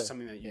wasn't just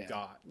something that you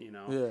got, you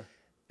know. yeah,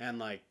 And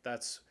like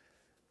that's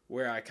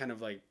where I kind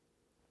of like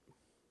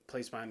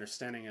place my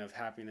understanding of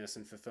happiness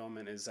and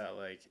fulfillment, is that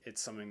like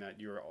it's something that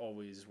you're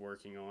always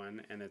working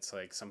on, and it's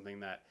like something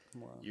that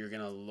you're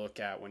gonna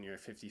look at when you're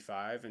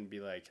 55 and be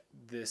like,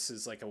 this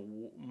is like a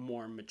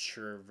more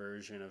mature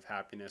version of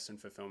happiness and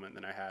fulfillment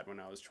than I had when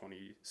I was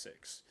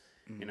 26.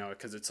 You know,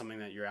 because it's something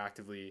that you're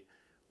actively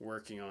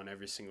working on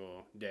every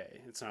single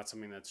day. It's not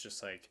something that's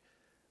just like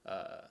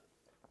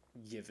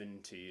given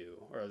to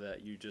you, or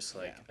that you just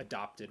like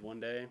adopted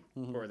one day,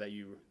 or that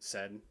you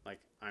said like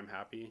I'm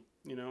happy,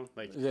 you know,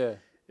 like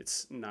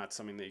it's not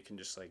something that you can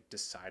just like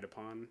decide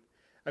upon.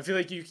 I feel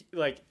like you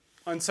like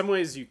on some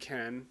ways you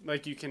can,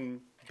 like you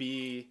can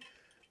be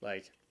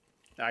like,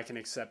 I can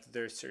accept that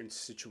there are certain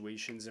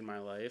situations in my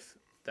life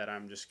that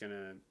I'm just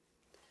gonna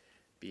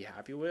be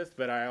happy with,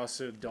 but I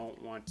also don't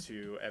want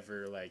to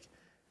ever like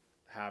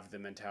have the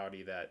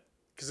mentality that,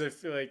 because I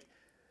feel like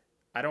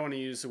I don't want to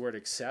use the word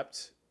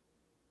accept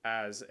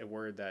as a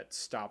word that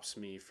stops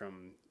me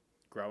from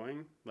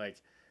growing. Like,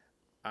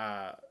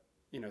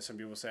 you know, some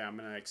people say I'm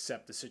gonna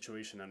accept the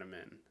situation that I'm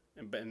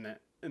in,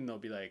 and they'll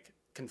be like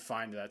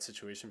confined to that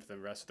situation for the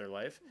rest of their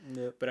life.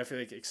 Yep. But I feel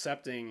like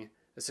accepting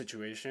a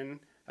situation,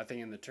 I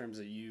think in the terms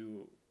that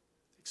you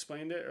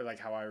explained it, or like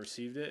how I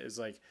received it, is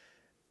like,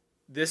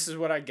 this is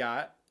what I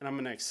got, and I'm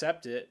gonna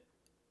accept it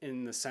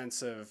in the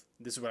sense of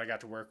this is what I got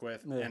to work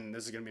with, and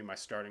this is gonna be my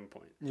starting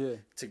point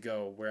to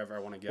go wherever I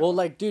want to go. Well,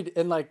 like, dude,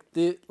 and like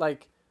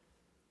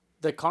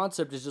the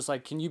concept is just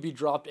like, can you be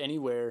dropped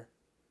anywhere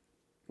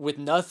with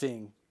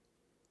nothing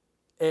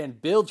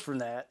and build from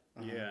that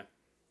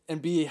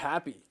and be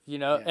happy, you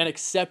know, and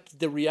accept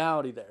the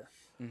reality there?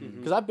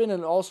 Because I've been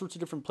in all sorts of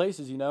different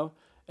places, you know,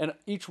 and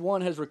each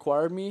one has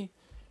required me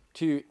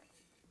to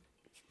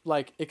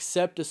like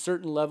accept a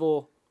certain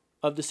level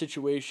of the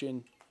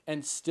situation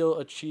and still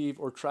achieve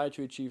or try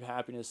to achieve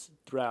happiness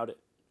throughout it,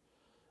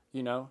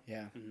 you know?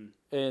 Yeah.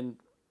 And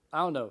I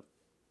don't know,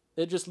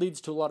 it just leads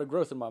to a lot of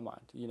growth in my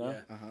mind, you know?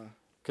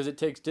 Because it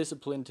takes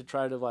discipline to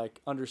try to like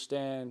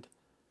understand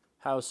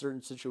how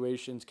certain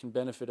situations can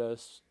benefit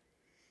us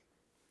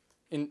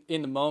in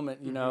the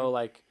moment, you know,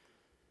 like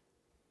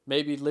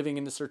maybe living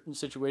in a certain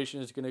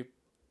situation is going to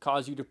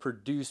cause you to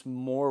produce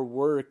more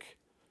work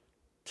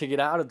to get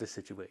out of the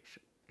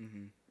situation.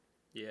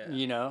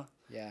 You know?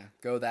 Yeah.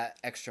 Go that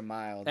extra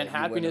mile. And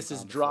happiness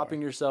is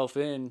dropping yourself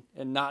in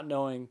and not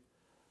knowing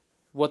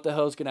what the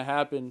hell is going to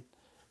happen,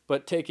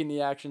 but taking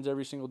the actions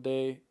every single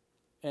day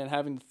and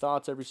having the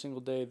thoughts every single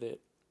day that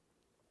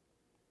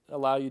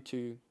allow you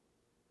to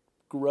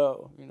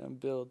grow, you know, and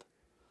build.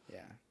 Yeah.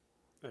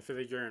 I feel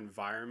like your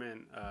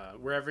environment,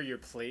 wherever you're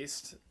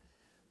placed,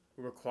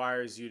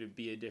 requires you to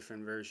be a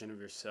different version of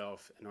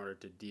yourself in order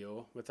to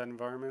deal with that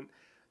environment.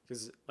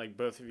 Because like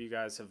both of you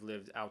guys have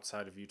lived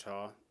outside of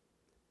Utah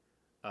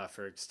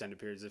for extended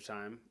periods of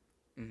time.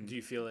 Do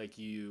you feel like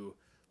you,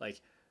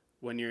 like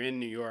when you're in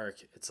New York,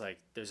 it's like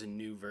there's a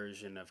new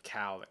version of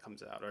Cal that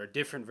comes out, or a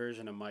different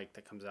version of Mike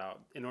that comes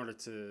out in order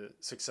to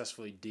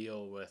successfully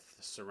deal with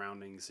the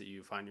surroundings that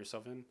you find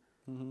yourself in?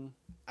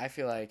 I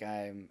feel like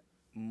I'm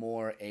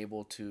more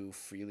able to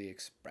freely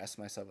express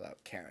myself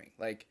without caring.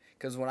 Like,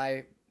 because when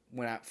I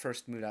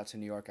first moved out to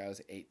New York, I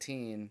was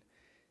 18,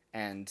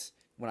 and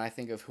when I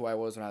think of who I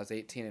was when I was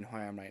 18 and who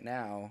I am right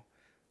now,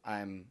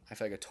 I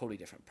feel like a totally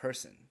different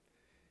person.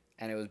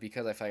 And it was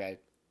because I feel like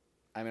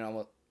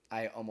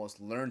I almost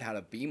learned how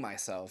to be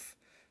myself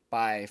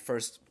by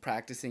first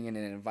practicing in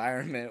an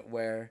environment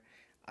where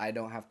I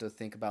don't have to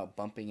think about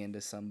bumping into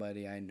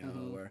somebody I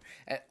know, or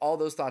all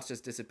those thoughts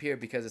just disappear,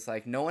 because it's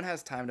like no one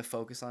has time to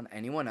focus on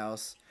anyone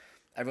else.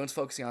 Everyone's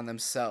focusing on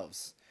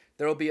themselves.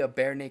 There will be a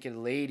bare naked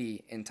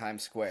lady in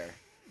Times Square,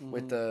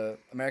 with the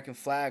American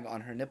flag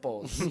on her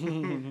nipples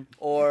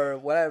or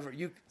whatever.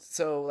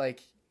 So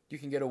like you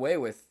can get away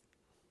with.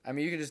 I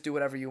mean, you can just do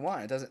whatever you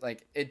want. It doesn't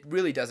like it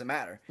really doesn't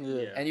matter.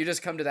 Yeah. And you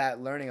just come to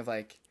that learning of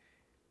like,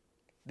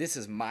 this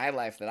is my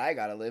life that I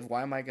gotta live.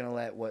 Why am I gonna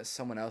let what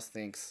someone else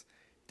thinks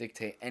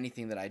dictate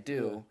anything that I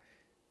do?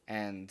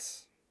 And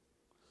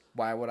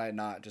why would I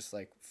not just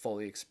like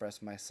fully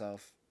express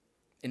myself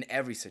in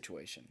every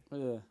situation?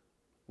 Yeah.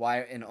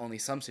 Why in only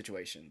some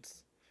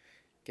situations?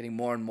 Getting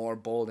more and more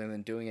bold and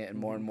then doing it and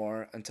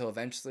more until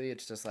eventually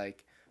it's just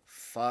like,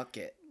 fuck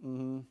it.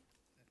 Mm-hmm.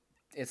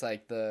 It's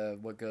like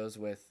what goes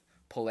with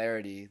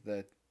polarity,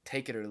 the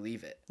take it or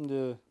leave it,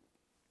 Yeah.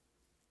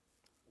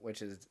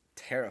 which is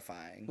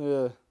terrifying,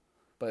 Yeah.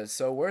 but it's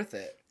so worth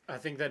it. I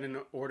think that in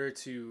order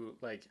to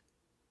like,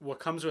 what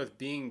comes with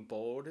being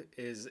bold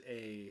is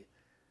a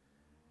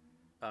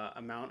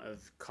amount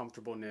of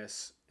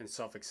comfortableness and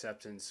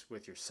self-acceptance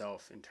with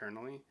yourself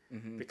internally.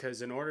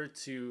 Because in order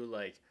to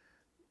like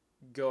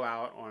go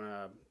out on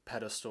a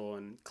pedestal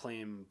and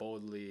claim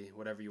boldly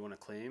whatever you want to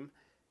claim,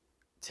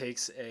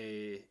 takes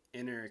a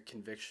inner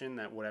conviction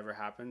that whatever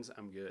happens,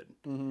 I'm good.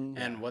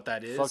 And what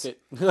that is, Fuck it.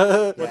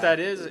 what that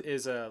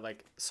is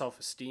like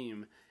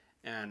self-esteem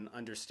and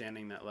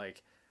understanding that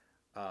like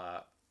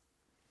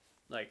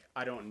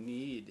I don't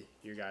need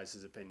your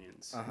guys'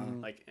 opinions.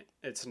 Like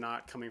it's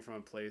not coming from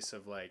a place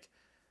of like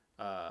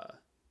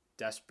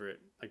desperate,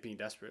 like being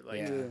desperate,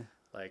 like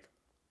like,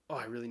 oh,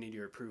 I really need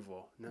your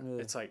approval. No,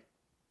 it's like,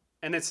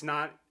 and it's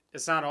not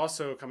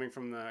also coming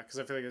from because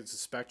I feel like it's a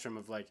spectrum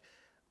of like,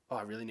 oh,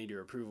 I really need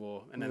your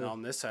approval, and then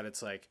on this side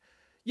it's like,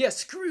 yeah,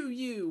 screw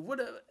you,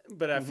 whatever.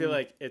 But I feel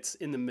like it's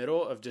in the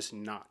middle of just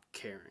not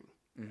caring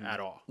at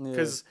all,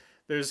 because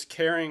there's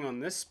caring on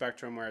this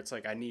spectrum where it's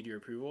like, I need your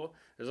approval.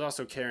 There's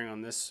also caring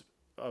on this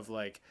of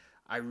like,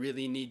 I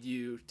really need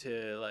you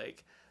to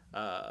like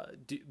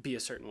be a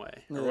certain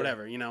way or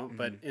whatever, you know.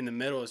 But in the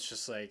middle it's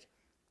just like,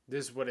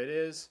 this is what it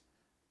is.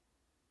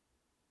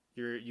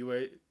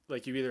 You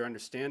like, you either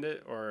understand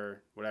it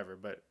or whatever,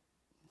 but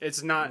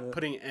it's not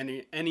putting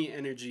any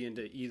energy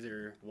into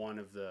either one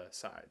of the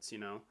sides, you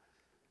know.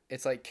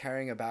 It's like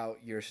caring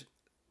about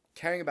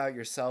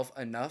yourself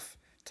enough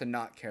to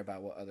not care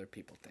about what other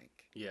people think.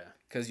 Yeah.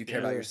 Because you care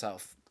about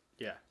yourself.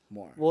 Yeah.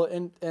 More. Well,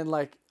 and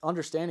like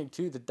understanding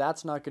too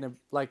that's not gonna,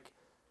 like,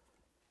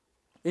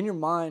 in your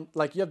mind,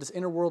 like you have this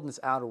inner world and this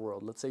outer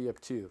world. Let's say you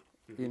have two,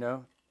 you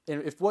know,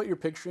 and if what you're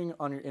picturing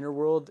on your inner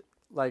world,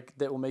 like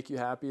that will make you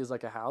happy, is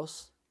like a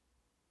house,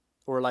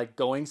 or like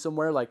going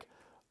somewhere, like,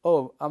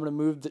 oh, I'm gonna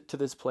move to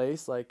this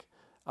place, like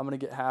I'm gonna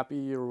get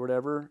happy or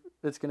whatever.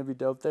 It's gonna be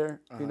dope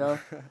there, you know.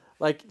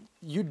 Like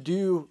you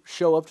do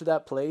show up to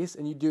that place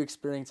and you do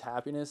experience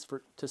happiness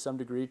to some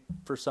degree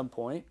for some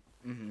point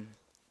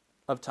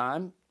of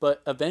time,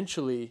 but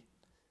eventually,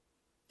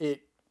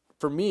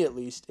 for me at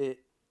least, it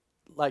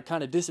like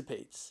kind of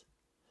dissipates,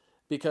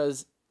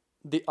 because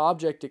the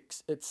object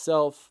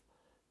itself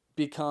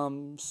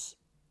becomes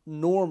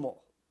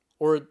normal,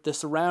 or the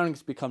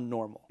surroundings become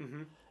normal.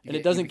 And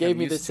it doesn't give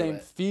me the same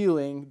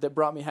feeling that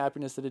brought me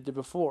happiness that it did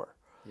before.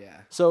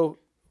 Yeah. So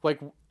like,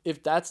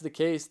 if that's the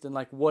case, then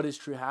like, what is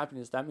true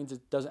happiness? That means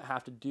it doesn't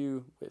have to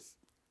do with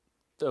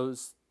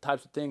those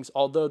types of things,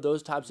 although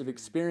those types of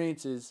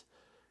experiences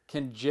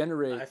can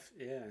generate it.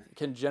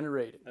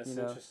 That's you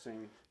know?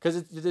 interesting.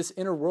 Because this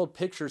inner world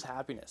pictures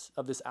happiness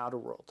of this outer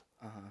world.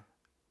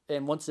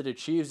 And once it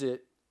achieves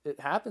it, it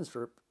happens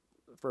for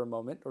a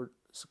moment, or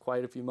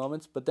quite a few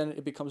moments, but then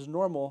it becomes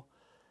normal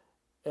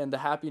and the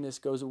happiness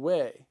goes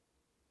away.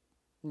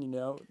 You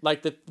know,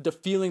 like the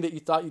feeling that you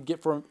thought you'd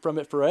get from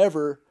it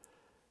forever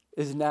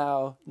is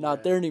now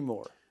not there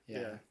anymore.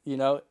 Yeah. You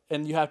know,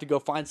 and you have to go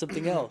find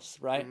something else,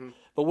 right?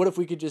 But what if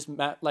we could just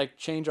like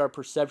change our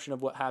perception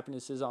of what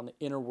happiness is on the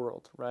inner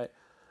world, right?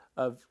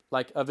 Of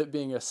it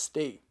being a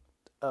state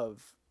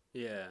of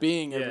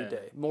being every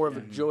day, more of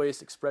a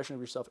joyous expression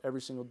of yourself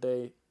every single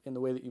day in the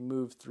way that you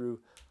move through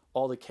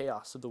all the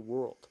chaos of the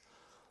world,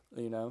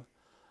 you know?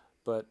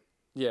 But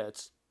yeah,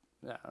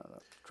 I don't know,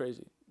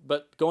 crazy.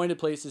 But going to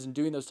places and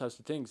doing those types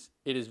of things,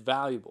 it is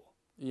valuable,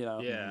 you know?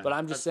 Yeah. But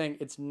I'm just saying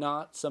it's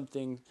not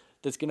something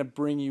that's going to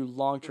bring you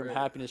long-term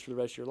happiness for the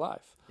rest of your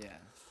life. Yeah.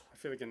 I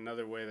feel like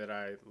another way that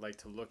I like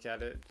to look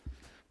at it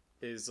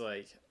is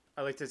like,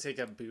 I like to take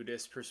a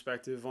Buddhist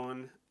perspective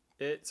on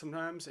it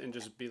sometimes and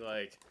just be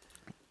like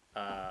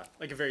a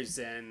very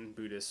Zen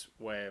Buddhist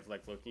way of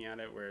like looking at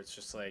it, where it's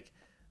just like,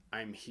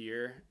 I'm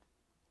here,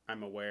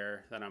 I'm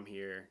aware that I'm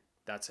here,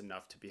 that's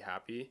enough to be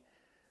happy.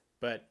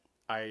 But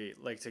I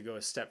like to go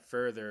a step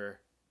further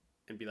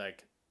and be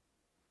like,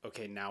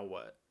 okay, now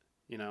what?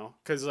 You know?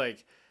 Because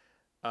like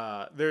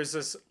there's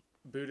this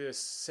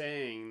Buddhist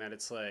saying that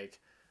it's like,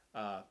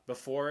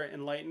 before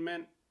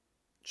enlightenment,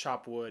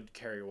 chop wood,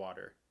 carry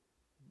water.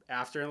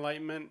 After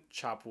enlightenment,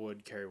 chop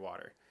wood, carry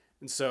water.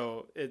 And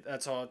so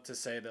that's all to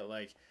say that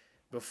like,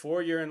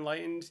 before you're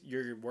enlightened,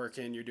 you're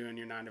working, you're doing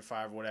your 9 to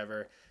 5,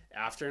 whatever.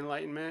 After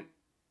enlightenment,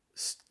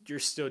 you're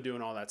still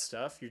doing all that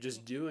stuff. You're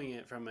just doing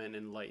it from an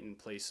enlightened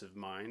place of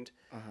mind.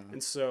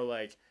 And so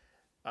like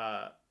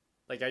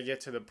like I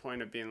get to the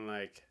point of being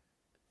like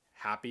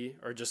happy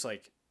or just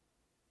like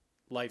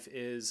life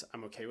is,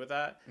 I'm okay with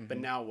that. But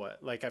now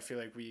what? Like I feel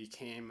like we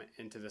came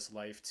into this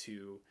life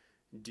to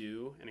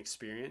do and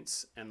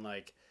experience, and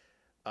like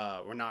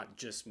we're not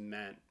just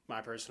meant,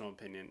 my personal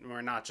opinion,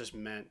 we're not just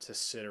meant to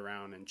sit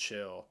around and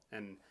chill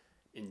and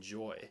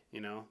enjoy, you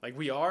know? Like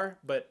we are,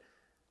 but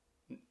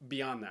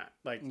beyond that,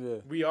 like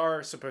we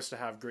are supposed to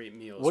have great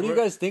meals. What do you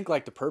guys think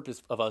like the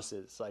purpose of us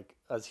is, like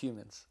as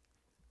humans?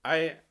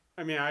 I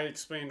mean, I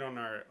explained on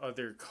our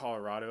other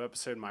Colorado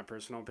episode my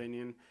personal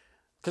opinion.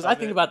 Because I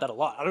think about that a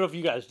lot. I don't know if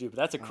you guys do, but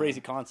that's a crazy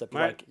concept.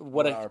 Like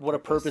what a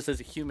purpose as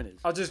a human is.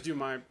 I'll just do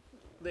my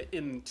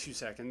in 2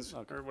 seconds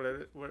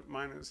or what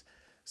mine is.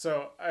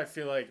 So I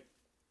feel like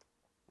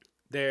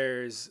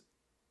there's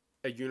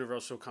a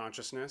universal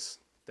consciousness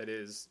that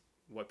is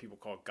what people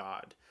call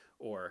God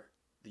or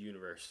the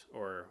universe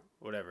or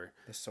whatever.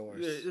 The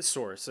source. The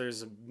source.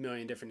 There's a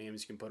million different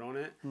names you can put on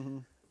it.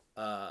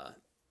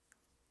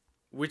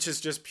 Which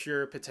is just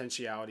pure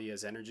potentiality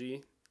as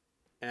energy.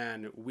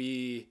 And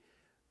we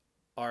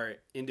are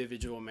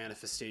individual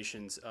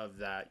manifestations of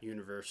that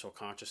universal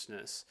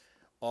consciousness,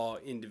 all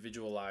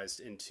individualized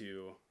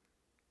into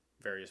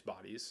various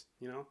bodies,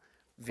 you know?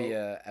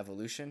 Via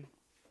evolution,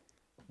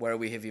 where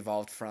we have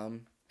evolved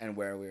from and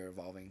where we're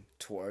evolving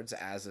towards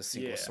as a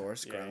single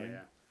source growing.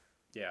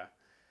 Yeah.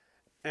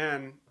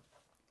 And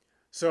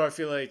so I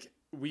feel like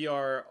we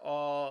are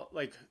all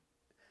like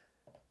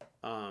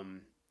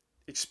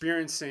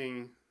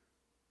experiencing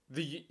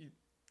the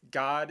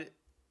God,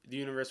 the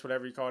universe,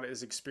 whatever you call it,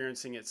 is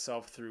experiencing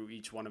itself through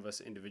each one of us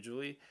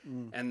individually.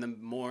 And the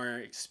more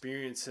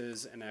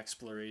experiences and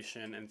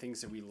exploration and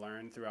things that we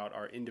learn throughout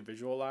our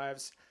individual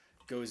lives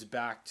goes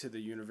back to the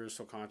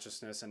universal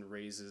consciousness and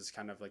raises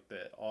kind of like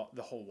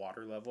the whole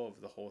water level of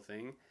the whole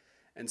thing.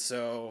 And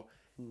so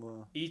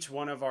each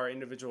one of our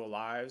individual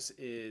lives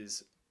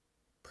is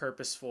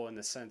purposeful in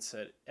the sense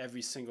that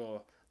every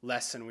single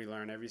lesson we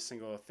learn, every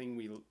single thing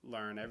we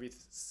learn, every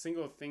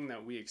single thing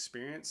that we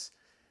experience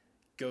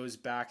goes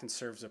back and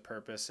serves a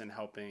purpose in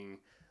helping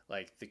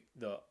like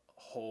the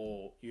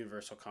whole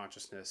universal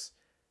consciousness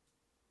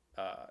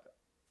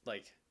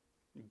like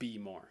be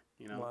more,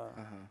 you know?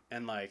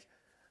 And like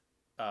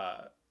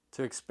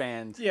to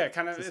expand. Yeah,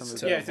 kind of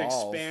to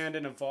expand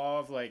and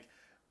evolve like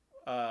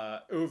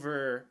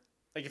over,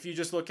 like if you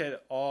just look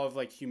at all of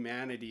like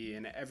humanity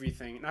and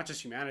everything, not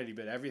just humanity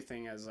but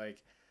everything as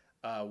like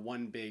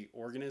one big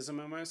organism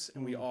almost,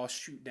 and we all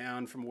shoot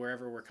down from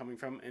wherever we're coming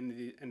from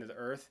into the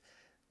earth,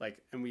 like,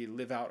 and we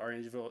live out our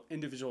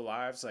individual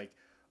lives. Like,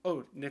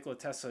 oh, Nikola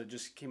Tesla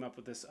just came up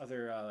with this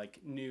other like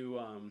new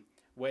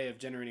way of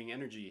generating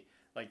energy.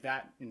 Like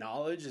that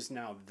knowledge is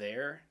now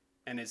there,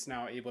 and it's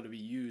now able to be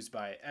used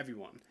by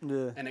everyone.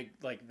 And it,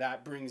 like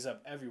that brings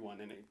up everyone,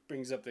 and it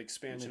brings up the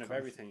expansion of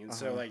everything. And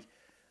so like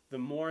the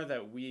more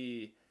that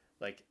we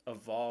like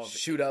evolve,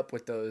 shoot up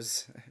with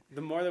those,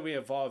 the more that we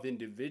evolve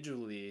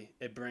individually,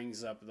 it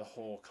brings up the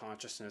whole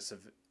consciousness of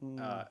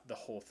the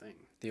whole thing,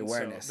 the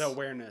awareness, the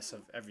awareness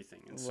of everything.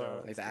 And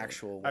so like the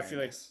actual awareness. I feel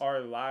like our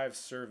lives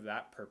serve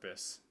that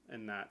purpose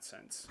in that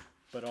sense.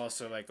 But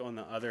also like on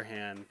the other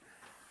hand,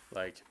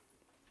 like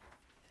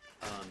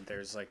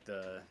there's like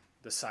the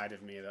side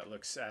of me that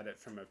looks at it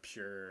from a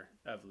pure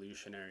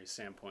evolutionary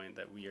standpoint,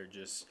 that we are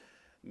just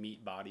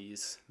meat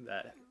bodies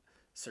that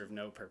serve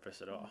no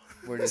purpose at all.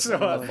 We're just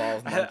evolved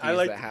monkeys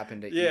that happen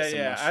to eat some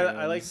mushrooms.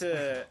 I like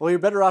to. Well, you're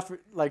better off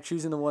like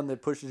choosing the one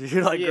that pushes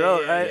you to like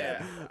grow, right?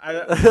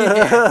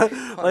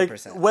 Yeah. Like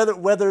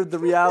whether the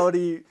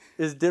reality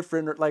is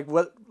different or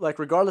like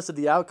regardless of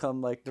the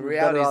outcome, like the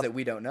reality is that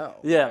we don't know.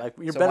 Yeah, like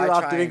you're better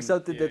off doing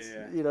something that's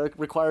you know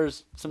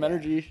requires some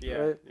energy. Yeah,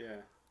 right? Yeah.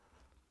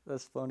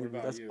 That's funny.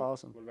 That's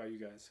awesome. What about you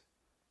guys?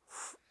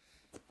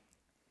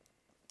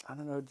 I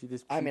don't know.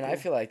 I mean, I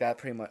feel like that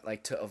pretty much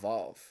like to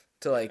evolve,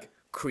 to like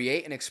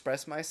create and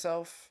express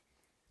myself,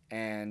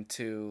 and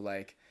to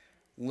like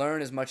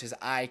learn as much as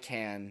I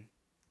can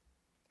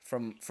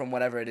from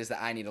whatever it is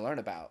that I need to learn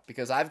about,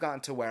 because I've gotten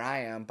to where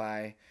I am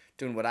by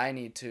doing what I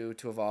need to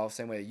evolve,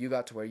 same way that you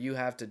got to where you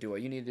have to do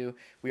what you need to do.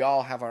 We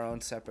all have our own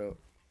separate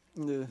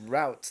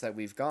routes that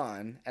we've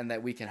gone and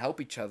that we can help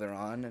each other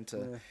on, and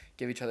to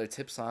give each other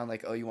tips on,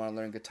 like, oh, you want to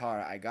learn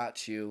guitar, I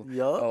got you.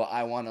 Oh,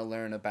 I want to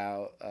learn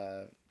about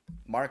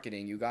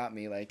marketing, you got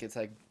me. Like, it's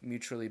like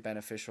mutually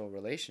beneficial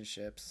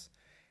relationships,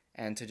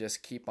 and to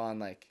just keep on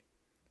like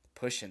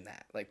pushing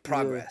that, like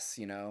progress,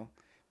 you know,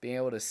 being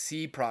able to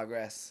see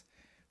progress,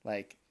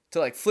 like to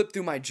like flip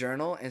through my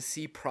journal and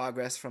see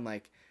progress from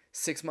like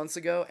 6 months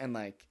ago and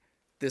like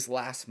this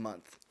last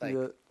month, like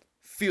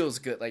feels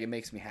good. Like it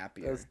makes me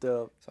happier. That's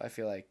dope. So I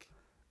feel like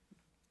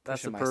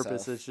that's the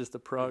purpose. It's just the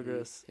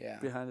progress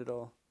behind it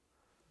all.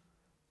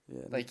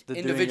 Yeah, like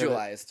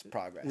individualized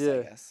progress,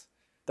 I guess.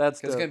 That's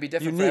because it's gonna be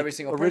different for every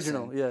single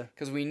original, person. Yeah,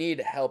 because we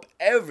need help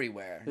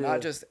everywhere,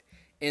 not just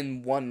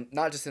in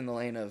the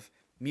lane of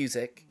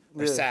music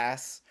or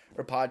SaaS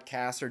or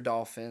podcasts or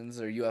dolphins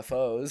or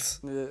UFOs.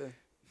 Yeah,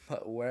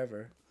 but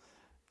wherever.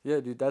 Yeah,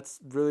 dude, that's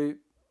really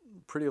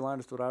pretty aligned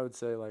with what I would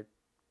say. Like,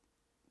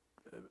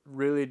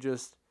 really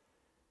just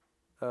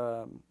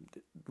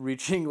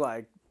reaching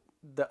like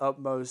the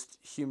utmost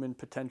human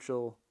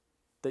potential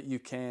that you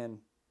can.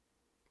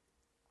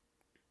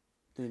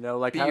 You know,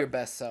 like Be your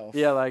best self.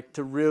 Yeah, like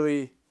to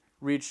really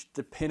reach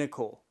the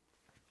pinnacle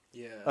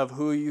Yeah. of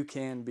who you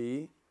can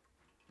be.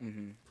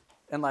 Mm-hmm.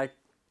 And like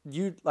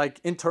you, like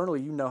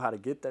internally, you know how to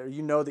get there.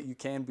 You know that you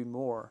can be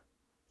more,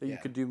 that you Yeah.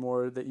 could do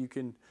more, that you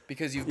can.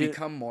 Because you've Yeah.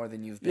 become more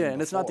than you've been Yeah,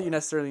 and it's not that you before.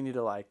 necessarily need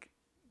to like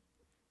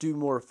do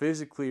more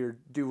physically or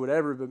do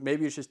whatever, but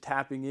maybe it's just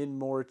tapping in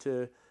more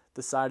to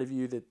the side of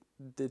you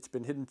that's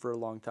been hidden for a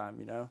long time,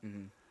 you know?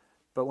 Mm-hmm.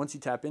 But once you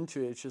tap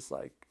into it, it's just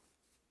like,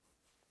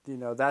 you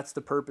know, that's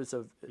the purpose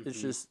of it's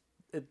Mhm. just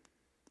it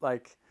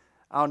like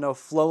I don't know,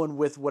 flowing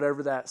with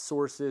whatever that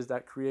source is,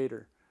 that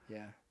creator.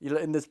 Yeah. You know,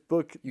 in this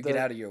book, You get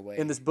out of your way.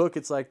 in this book,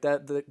 it's like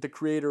that the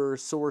creator or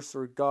source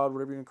or God,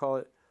 whatever you can call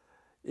it,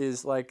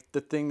 is like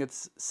the thing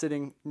that's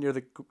sitting near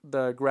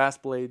the grass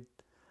blade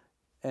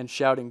and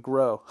shouting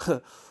 "grow."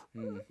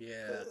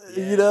 Yeah.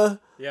 You know,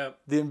 Yep.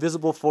 the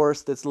invisible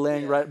force that's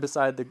laying Yeah. right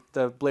beside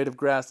the blade of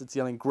grass that's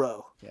yelling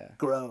 "grow, Yeah.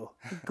 grow,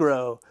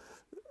 grow,"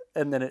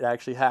 and then it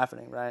actually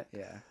happening, right?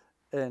 Yeah.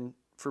 And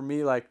for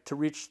me, like to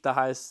reach the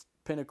highest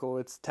pinnacle,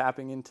 it's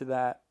tapping into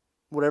that,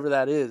 whatever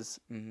that is,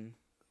 Mm-hmm.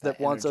 that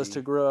wants us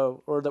to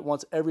grow, or that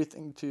wants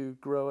everything to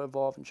grow,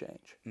 evolve, and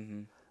change.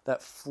 Mm-hmm.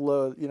 That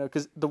flow, you know,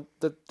 because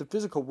the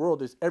physical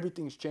world is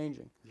everything's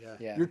changing. Yeah.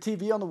 Yeah. Your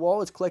TV on the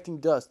wall is collecting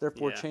dust,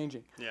 therefore Yeah.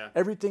 changing. Yeah.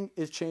 Everything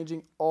is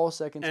changing all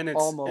seconds, And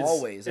all moments.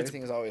 Always.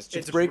 Everything is always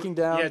It's breaking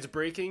down. Yeah, it's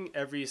breaking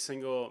every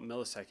single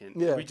millisecond.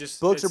 Yeah, We just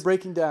books are it's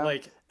breaking down.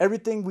 like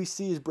Everything we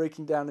see is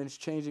breaking down and it's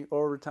changing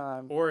over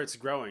time. or it's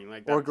growing.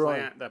 Like Or that growing.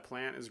 plant that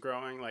plant is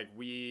growing. Like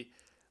we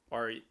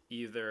are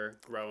either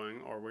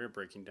growing or we're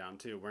breaking down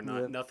too. We're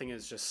not Yeah. nothing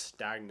is just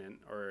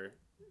stagnant or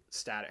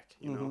static,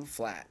 you know?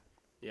 flat.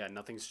 Yeah,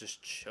 nothing's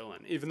just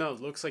chilling. Even though it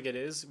looks like it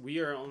is, we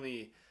are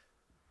only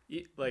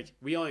like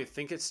we only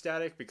think it's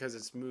static because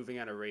it's moving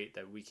at a rate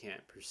that we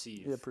can't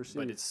perceive. Yeah, perceive.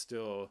 But it's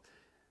still,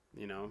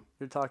 you know,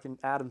 You're talking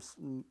atoms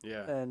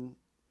yeah. and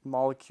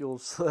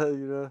molecules, you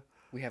know.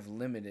 We have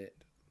limited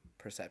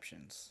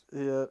perceptions,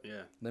 Yeah.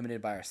 Yeah.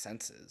 limited by our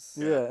senses.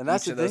 Yeah, and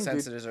that's Each the of those thing,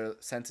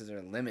 dude. senses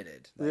are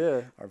limited. Like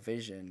Yeah. our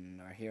vision,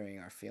 our hearing,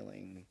 our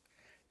feeling,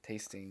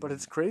 tasting. But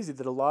it's crazy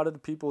that a lot of the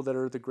people that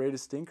are the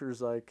greatest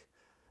thinkers, like,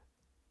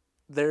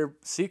 their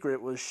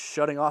secret was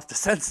shutting off the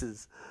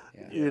senses,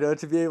 Yeah. you know,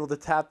 to be able to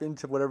tap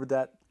into whatever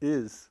that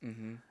is.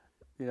 Mm-hmm.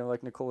 You know,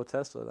 like Nikola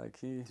Tesla, like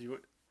he. Do you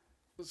want,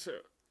 so,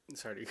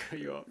 sorry to cut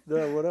you off.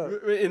 No, what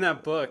up? In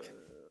that book,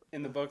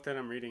 in the book that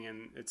I'm reading,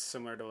 and it's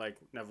similar to like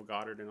Neville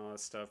Goddard and all that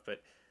stuff,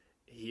 but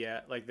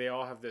like they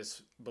all have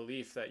this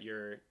belief that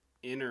your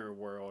inner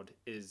world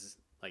is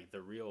like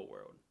the real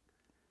world.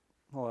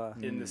 Well,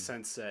 In the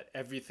sense that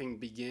everything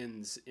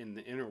begins in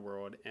the inner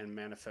world and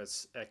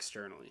manifests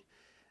externally.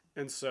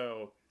 And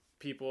so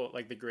people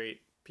like the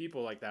great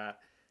people like that,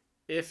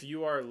 if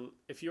you are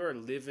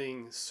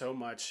living so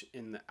much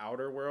in the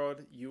outer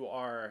world, you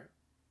are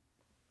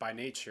by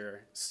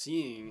nature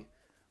seeing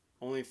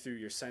only through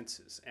your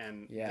senses,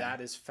 and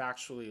that is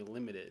factually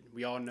limited.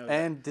 We all know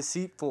and that.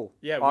 deceitful.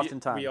 Yeah,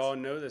 oftentimes we all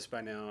know this by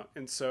now.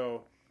 And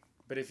so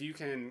but if you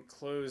can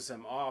close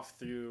them off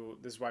through,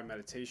 this is why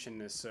meditation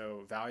is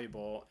so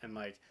valuable, and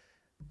like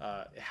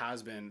it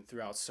has been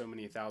throughout so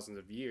many thousands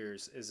of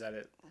years, is that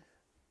it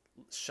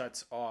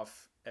shuts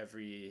off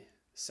every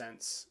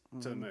sense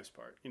to the most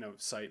part, you know,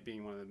 sight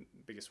being one of the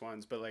biggest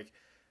ones. But like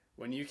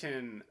when you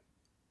can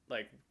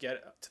like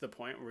get to the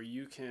point where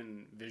you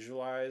can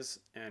visualize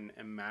and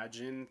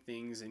imagine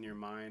things in your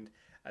mind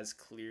as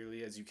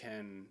clearly as you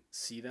can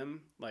see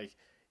them, like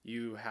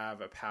you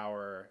have a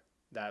power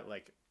that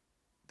like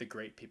the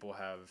great people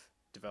have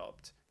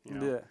developed, you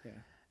know. Yeah.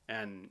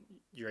 And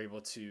you're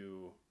able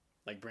to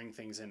like bring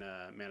things in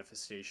a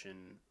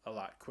manifestation a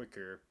lot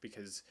quicker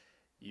because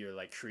you're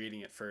like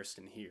creating it first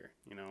in here,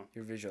 you know.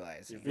 You're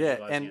visualizing. Yeah,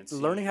 visualizing and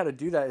seeing learning it. how to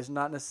do that is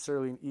not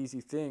necessarily an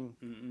easy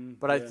thing.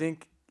 But I Yeah.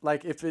 think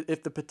like if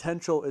the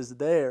potential is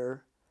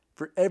there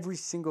for every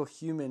single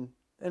human,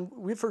 and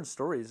we've heard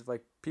stories of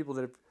like people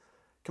that have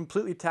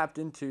completely tapped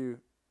into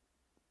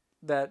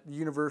that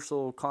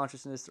universal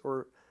consciousness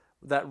or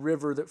that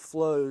river that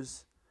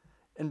flows,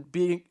 and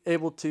being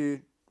able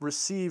to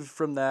receive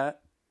from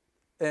that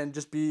and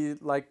just be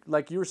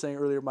like you were saying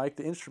earlier, Mike,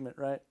 the instrument,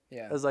 right?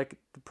 Yeah. As like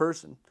the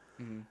person.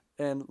 Mm-hmm.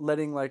 And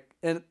letting like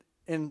and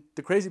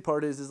the crazy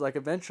part is like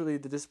eventually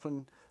the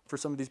discipline for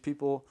some of these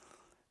people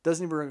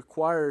doesn't even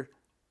require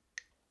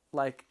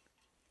like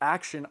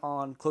action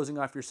on closing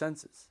off your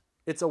senses.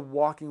 It's a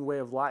walking way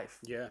of life.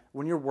 Yeah.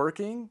 When you're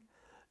working,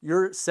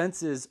 your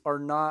senses are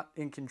not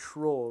in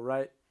control,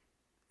 right?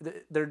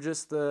 They're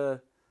just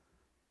the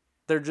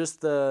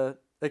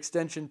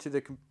extension to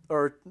the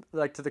or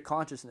like to the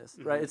consciousness,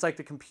 right? Mhm. It's like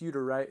the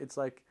computer, right? It's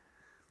like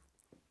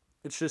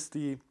it's just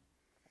the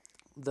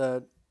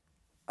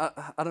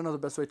I don't know the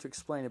best way to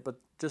explain it, but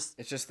just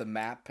It's just the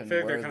map I and feel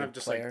like where they're kind the of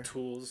just player. like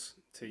tools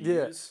to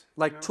Yeah, use.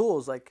 like you know?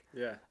 tools, like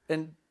Yeah.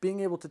 and being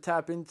able to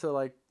tap into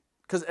like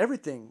because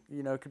everything,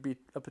 you know, could be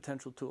a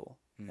potential tool.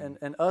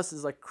 And us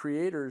as like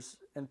creators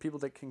and people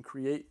that can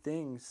create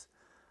things,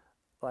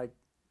 like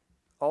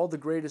all the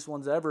greatest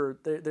ones ever,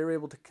 they're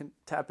able to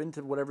tap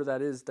into whatever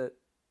that is that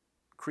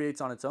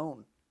creates on its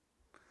own.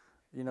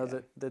 You know,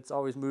 that's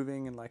always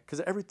moving, and like,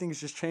 because everything's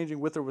just changing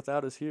with or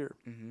without us here.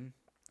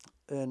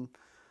 And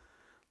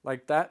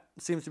like that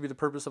seems to be the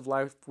purpose of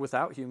life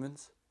without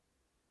humans,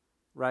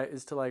 right?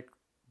 Is to like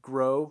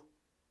grow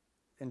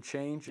and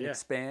change and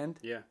expand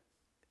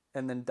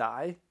and then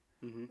die.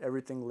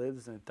 Everything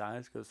lives and it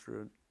dies, goes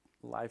through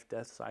a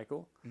life-death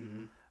cycle,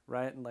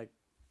 right? And like,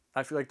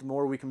 I feel like the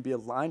more we can be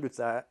aligned with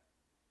that,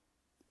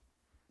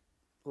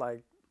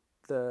 like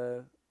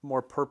the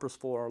more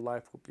purposeful our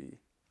life will be.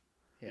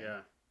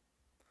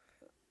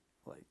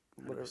 Like,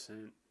 whatever, 100%.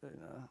 you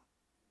know.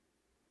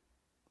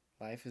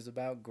 Life is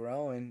about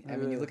growing. I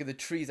mean, you look at the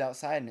trees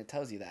outside and it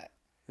tells you that.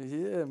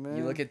 Yeah, man.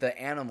 You look at the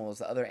animals,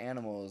 the other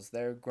animals,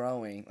 they're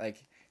growing.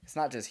 Like, it's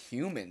not just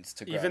humans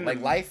to grow. Even like,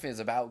 life is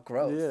about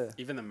growth. Yeah.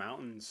 Even the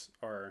mountains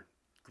are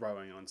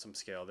growing on some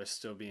scale. They're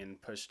still being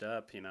pushed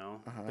up, you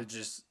know? But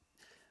just,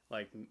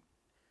 like,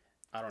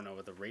 I don't know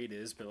what the rate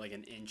is, but like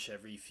an inch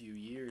every few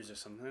years or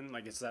something.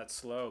 Like, it's that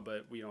slow,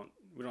 but we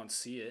don't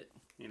see it,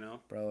 you know?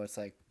 Bro, it's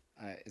like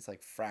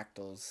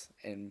fractals,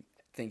 and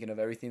thinking of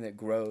everything that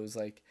grows,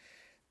 like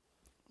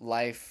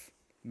life,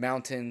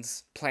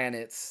 mountains,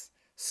 planets,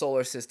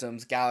 solar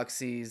systems,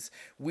 galaxies.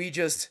 We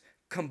just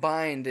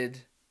combined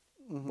it,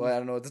 well, I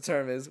don't know what the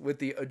term is, with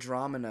the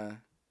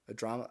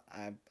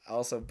I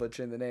also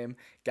butchering the name,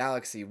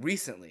 galaxy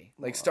recently,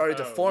 like started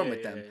to form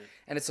with them.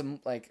 And it's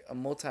a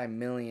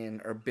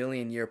multi-million or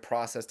billion-year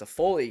process to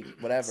fully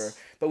whatever,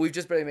 but we've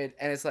just barely made,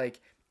 and it's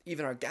like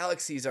even our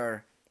galaxies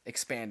are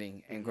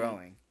expanding and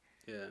growing.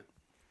 Yeah.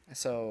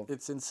 So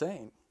It's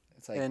insane.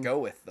 it's like, And- go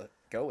with it.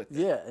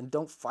 Yeah, and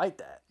don't fight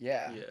that.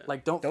 Yeah.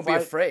 Like, don't be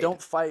fight, afraid. Don't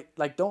fight.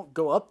 Like, don't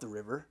go up the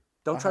river.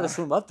 Don't try to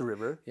swim up the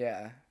river.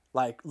 Yeah.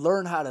 Like,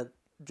 learn how to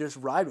just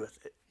ride with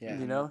it. Yeah.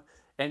 You know?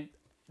 And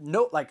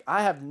no, like,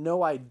 I have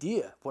no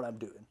idea what I'm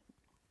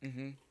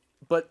doing.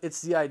 But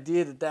it's the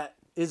idea that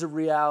is a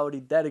reality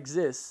that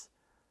exists,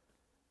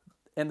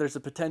 and there's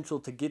a potential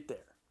to get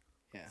there.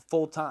 Yeah.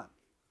 Full time.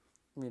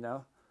 You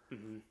know?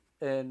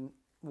 And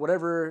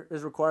whatever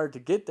is required to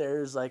get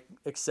there is like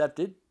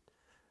accepted,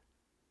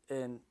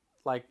 and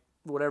like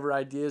whatever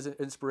ideas and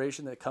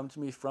inspiration that come to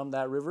me from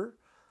that river,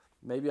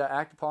 maybe I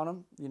act upon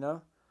them. You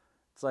know,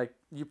 it's like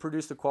you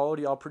produce the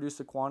quality, I'll produce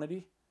the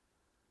quantity.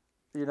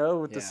 You know,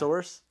 with the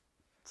source,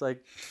 it's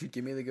like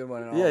Give me the good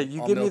one. And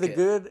you I'll give me milk the it.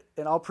 good,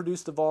 and I'll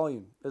produce the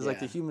volume. It's like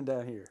the Yeah. human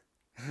down here.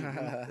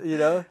 You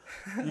know,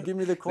 you give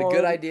me the The quality,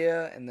 good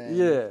idea, and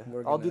then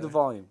I'll do the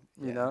volume.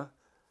 You Yeah. know,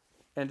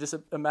 and just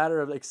a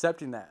matter of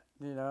accepting that.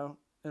 You know,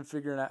 and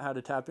figuring out how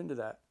to tap into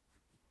that.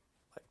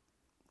 Like,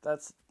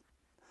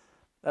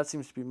 that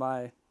seems to be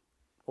my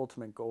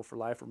ultimate goal for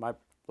life, or my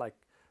like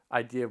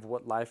idea of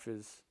what life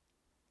is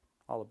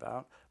all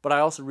about. But I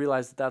also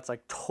realize that that's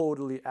like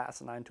totally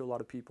asinine to a lot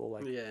of people.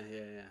 Like,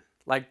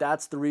 like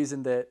that's the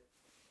reason that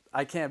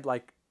I can't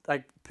like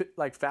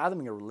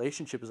fathoming a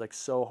relationship is like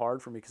so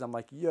hard for me, because I'm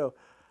like, yo,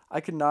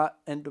 I could not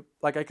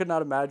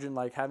imagine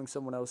like having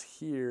someone else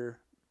here,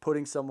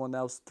 putting someone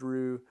else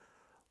through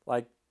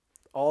like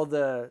all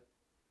the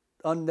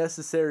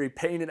unnecessary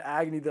pain and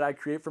agony that I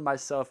create for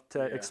myself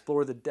to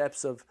explore the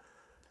depths of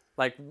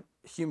like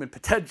human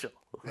potential.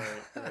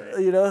 Right.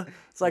 You know,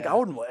 it's like I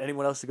wouldn't want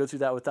anyone else to go through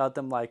that without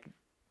them like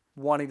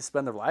wanting to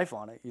spend their life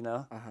on it, you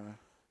know?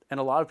 And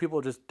a lot of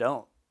people just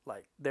don't.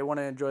 Like, they want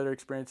to enjoy their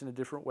experience in a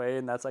different way,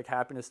 and that's like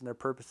happiness and their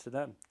purpose to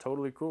them.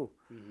 Totally cool.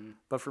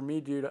 But for me,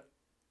 dude,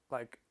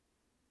 like,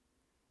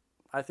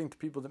 I think the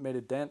people that made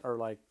a dent are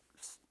like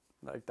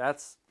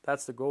that's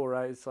the goal,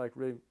 right? It's to like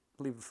really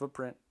leave a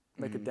footprint,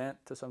 make a dent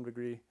to some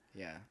degree.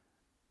 Yeah.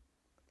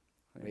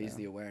 Raise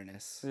the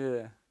awareness.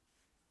 Yeah.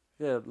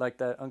 Yeah, like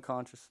that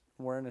unconscious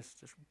awareness,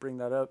 just bring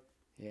that up.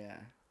 Yeah.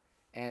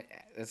 And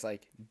it's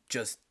like,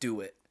 just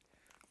do it.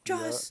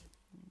 Just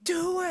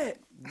do it.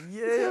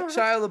 Yeah.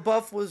 Shia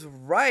LaBeouf was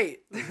right.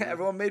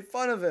 Everyone made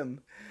fun of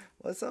him.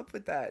 What's up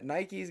with that?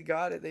 Nike's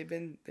got it. They've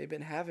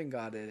been having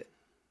got it.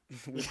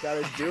 We've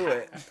got to do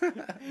it.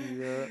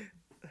 Yeah.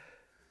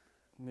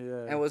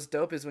 Yeah. And what's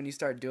dope is when you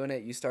start doing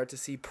it, you start to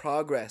see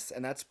progress,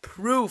 and that's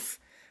proof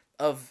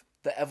of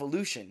the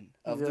evolution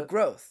of the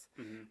growth.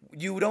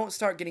 You don't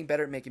start getting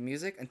better at making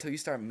music until you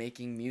start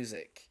making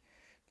music,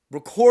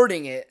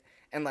 recording it,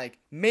 and like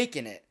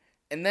making it.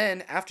 And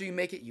then after you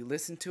make it, you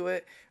listen to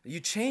it, you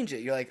change it.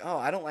 You're like, oh,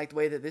 I don't like the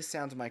way that this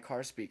sounds in my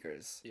car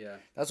speakers. Yeah.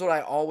 That's what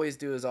I always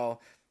do, is I'll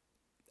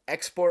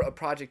export a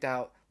project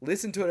out,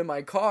 listen to it in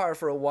my car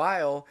for a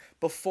while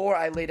before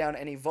I lay down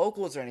any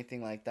vocals or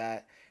anything like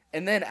that.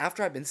 And then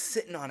after I've been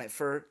sitting on it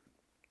for,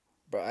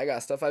 bro, I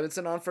got stuff I've been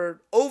sitting on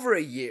for over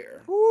a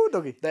year. Woo,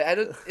 doggy. The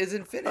edit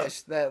isn't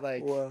finished. That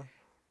like, Wow.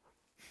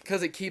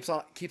 because it keeps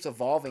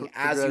evolving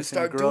as you Progressing,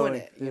 start growing,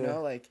 doing it, you yeah.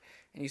 know, like,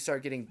 and you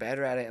start getting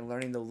better at it and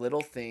learning the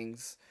little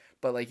things.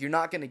 But like, you're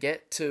not gonna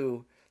get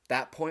to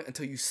that point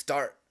until you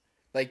start.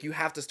 Like, you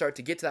have to start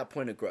to get to that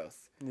point of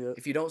growth. Yeah.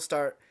 If you don't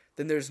start,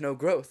 then there's no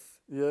growth.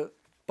 Yeah.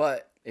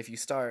 But if you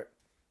start,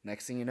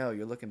 next thing you know,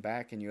 you're looking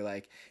back and you're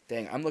like,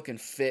 dang, I'm looking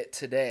fit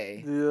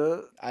today.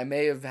 Yeah. I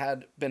may have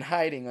been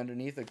hiding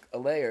underneath a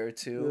layer or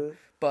two, Yeah.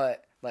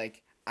 but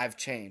like I've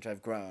changed,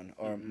 I've grown,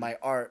 or my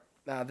art.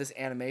 Now this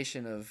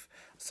animation of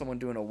someone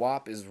doing a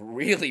WAP is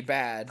really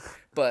bad,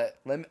 but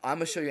I'm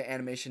gonna show you an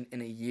animation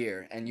in a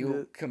year, and you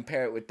Yeah.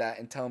 compare it with that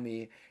and tell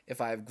me if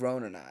I've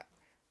grown or not.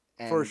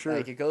 And For sure.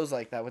 like it goes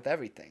like that with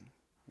everything.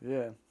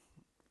 Yeah.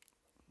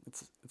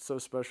 It's so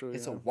special.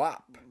 It's you a know?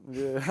 WAP,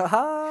 Yeah.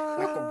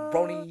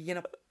 macaroni in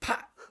a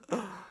pot.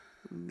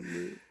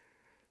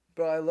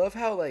 Bro, I love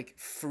how like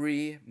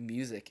free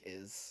music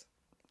is.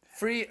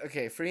 Free,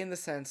 okay, free in the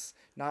sense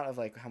not of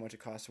like how much it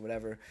costs or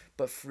whatever,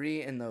 but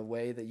free in the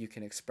way that you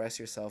can express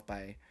yourself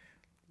by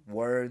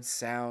words,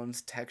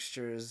 sounds,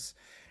 textures,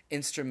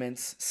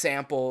 instruments,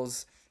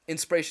 samples,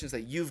 inspirations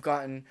that you've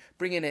gotten,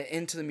 bringing it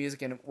into the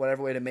music in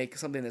whatever way to make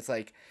something that's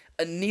like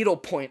a needle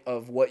point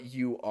of what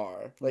you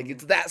are. Like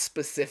it's that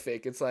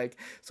specific. It's like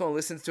someone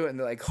listens to it and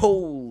they're like,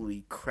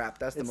 "Holy crap,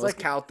 that's the It's most like-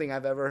 cow thing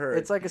I've ever heard."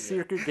 It's like a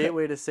secret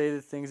gateway to say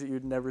the things that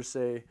you'd never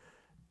say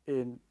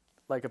in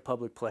like a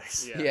public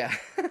place. Yeah.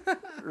 yeah.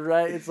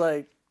 Right? It's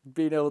like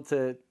being able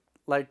to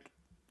like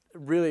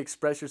really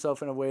express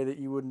yourself in a way that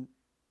you wouldn't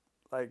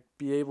like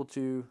be able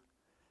to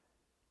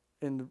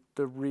in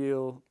the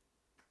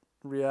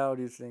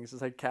reality of things.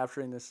 It's like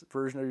capturing this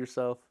version of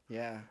yourself,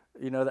 Yeah.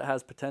 you know, that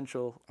has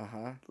potential.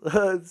 Uh-huh.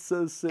 It's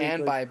so sick.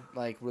 And like, by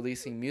like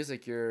releasing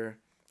music, you're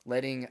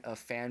letting a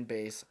fan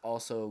base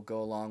also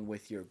go along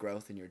with your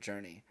growth and your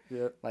journey.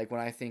 yeah, Like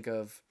when I think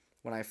of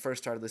when I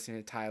first started listening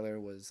to Tyler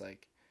was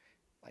like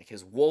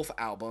his Wolf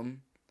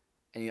album,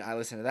 and I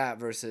listened to that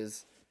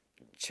versus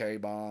Cherry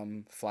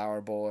Bomb, Flower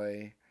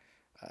Boy,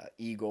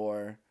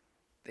 Igor.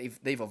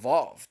 They've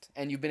evolved,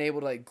 and you've been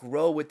able to like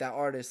grow with that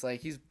artist. Like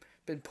he's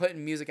been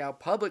putting music out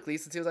publicly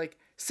since he was like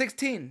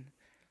 16.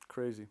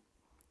 crazy.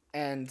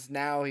 And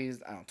now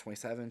he's, I don't know,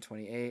 27,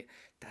 28.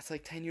 That's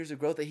like 10 years of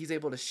growth that he's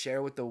able to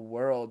share with the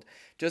world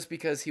just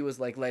because he was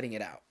like letting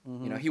it out.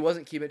 You know, he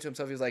wasn't keeping it to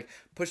himself. He was like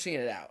pushing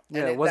it out.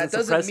 Yeah, And it wasn't that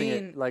doesn't suppressing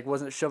mean, it. Like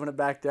wasn't shoving it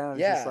back down.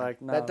 It's yeah, just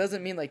like no. that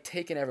doesn't mean like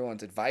taking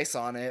everyone's advice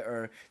on it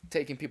or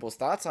taking people's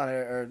thoughts on it.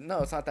 Or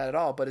no, it's not that at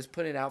all. But it's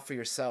putting it out for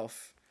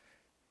yourself.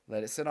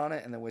 Let it sit on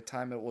it, and then with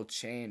time it will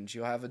change.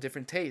 You'll have a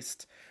different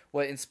taste.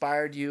 What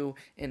inspired you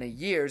in a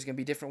year is going to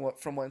be different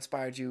from what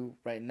inspired you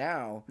right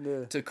now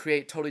Yeah. to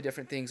create totally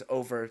different things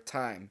over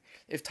time.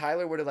 If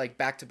Tyler were to like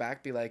back to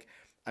back be like,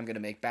 I'm going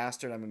to make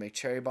Bastard, I'm going to make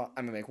Cherry Bomb,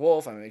 I'm going to make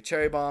Wolf, I'm going to make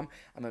Cherry Bomb,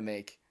 I'm going to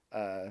make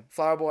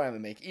Flower Boy, I'm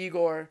going to make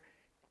Igor,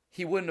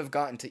 he wouldn't have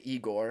gotten to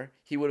Igor.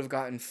 He would have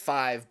gotten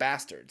 5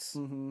 Bastards.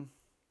 Mm-hmm.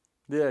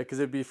 Yeah, because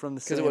it'd be from the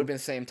Because same. it would have been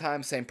same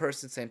time, same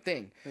person, same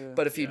thing. Yeah.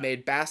 But if he'd Yeah.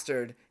 made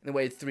Bastard and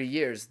waited 3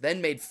 years,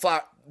 then made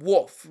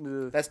Wolf,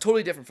 Yeah. that's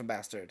totally different from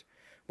Bastard.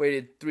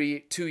 Waited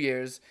 2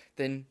 years,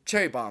 then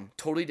Cherry Bomb,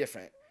 totally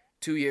different.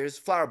 2 years,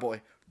 Flower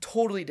Boy,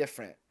 totally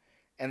different.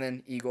 And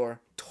then Igor,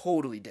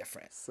 totally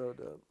different. So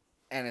dope.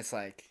 And it's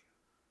like,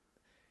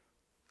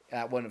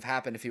 that wouldn't have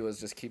happened if he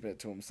was just keeping it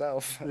to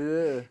himself.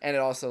 Yeah. And it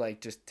also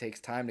like just takes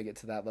time to get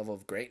to that level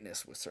of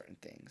greatness with certain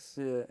things.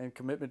 Yeah, and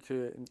commitment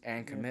to it.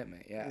 And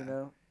commitment, yeah. You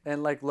know,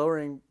 and like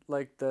lowering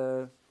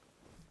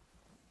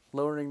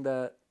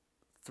that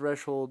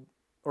threshold,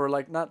 or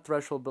like not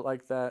threshold, but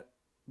like that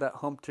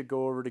hump to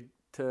go over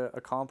to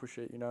accomplish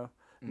it. You know,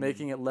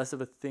 making it less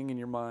of a thing in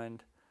your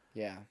mind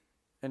Yeah.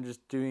 and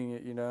just doing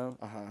it. You know,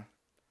 Uh-huh.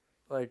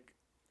 like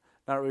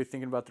not really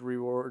thinking about the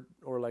reward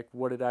or like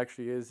what it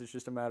actually is. It's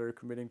just a matter of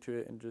committing to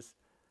it and just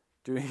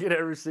doing it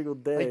every single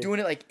day. Like doing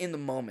it like in the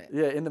moment.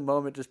 Yeah, in the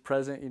moment, just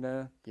present. You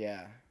know.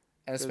 Yeah.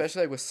 And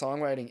especially like with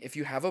songwriting, if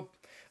you have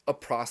a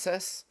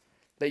process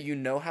that you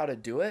know how to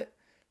do it,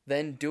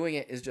 then doing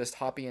it is just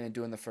hopping in and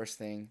doing the first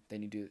thing,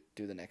 then you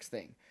do the next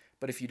thing.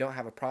 But if you don't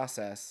have a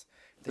process,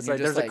 then It's you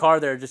like just there's a car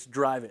there, just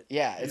drive it.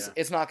 Yeah, Yeah.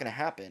 it's not gonna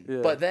happen.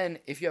 Yeah. But then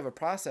if you have a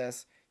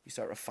process, you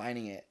start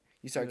refining it.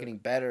 You start Yeah. getting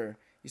better.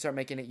 You start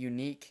making it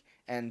unique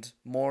and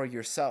more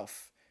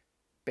yourself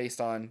based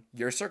on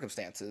your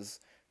circumstances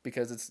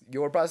because it's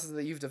your process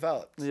that you've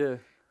developed. Yeah,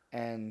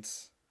 And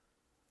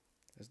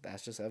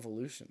that's just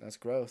evolution. That's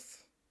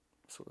growth.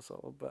 that's what it's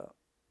all about.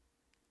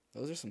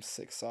 Those are some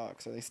sick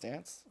socks. Are they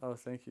Stance? Oh,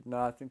 thank you. No,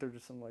 I think they're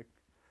just some like,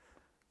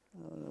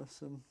 I don't know,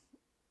 some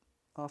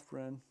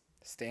off-brand.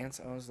 Stance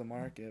owns the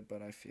market,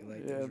 but I feel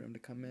like Yeah, there's room to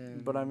come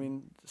in. But I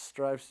mean,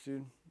 stripes,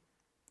 dude.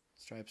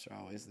 Stripes are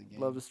always the game.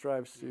 Love the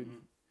stripes, dude.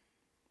 Mhm.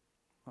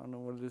 I don't know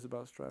what it is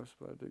about stripes,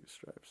 but I dig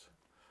stripes.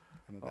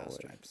 I'm about always.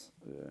 stripes.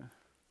 Yeah.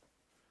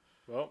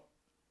 Well,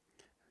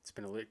 it's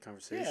been a lit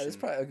conversation. Yeah, that's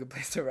probably a good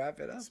place to wrap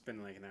it up. It's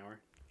been like an hour.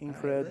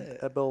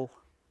 Incredible.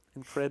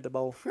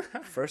 Incredible.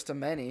 First of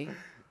many.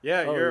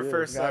 Yeah, Oh, you're a yeah.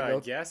 first Gotta go.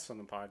 guest on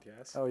the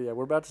podcast. Oh yeah,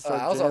 we're about to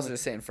start. I was also jamming.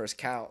 just saying first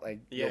count. Like,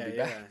 yeah, you'll be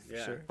yeah, back.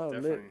 yeah. Sure. Oh,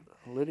 Definitely.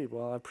 Liddy,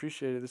 well, I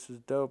appreciate it. This is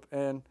dope.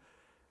 And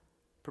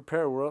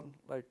prepare, world.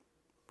 Like,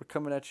 we're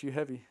coming at you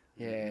heavy.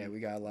 Yeah, we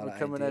got a lot We're of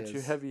coming ideas. at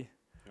you heavy.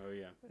 Oh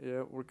yeah.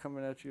 Yeah, we're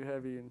coming at you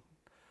heavy, and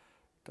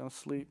don't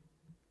sleep.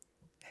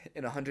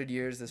 in 100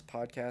 years, this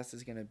podcast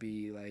is gonna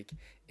be like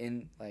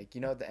in like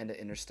at the end of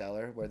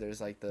Interstellar, where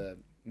there's like the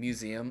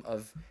museum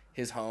of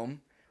his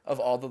home of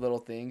all the little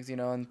things,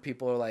 and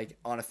people are like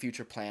on a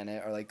future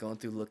planet or like going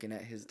through looking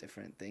at his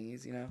different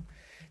things,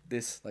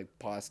 This like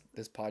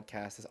this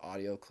podcast, this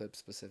audio clip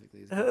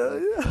specifically, is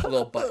like a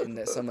little button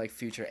that some like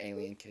future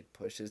alien kid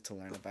pushes to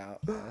learn about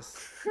us.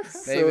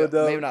 Maybe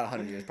maybe not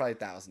 100 years, probably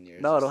 1,000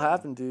 years. No, it'll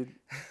happen, dude.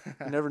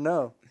 You never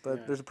know, but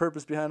Yeah. there's a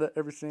purpose behind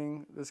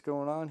everything that's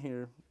going on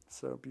here.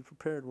 So be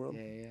prepared, world.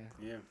 Yeah.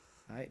 Yeah.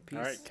 All right, peace.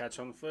 All right, catch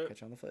you on the flip.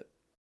 Catch you on the flip.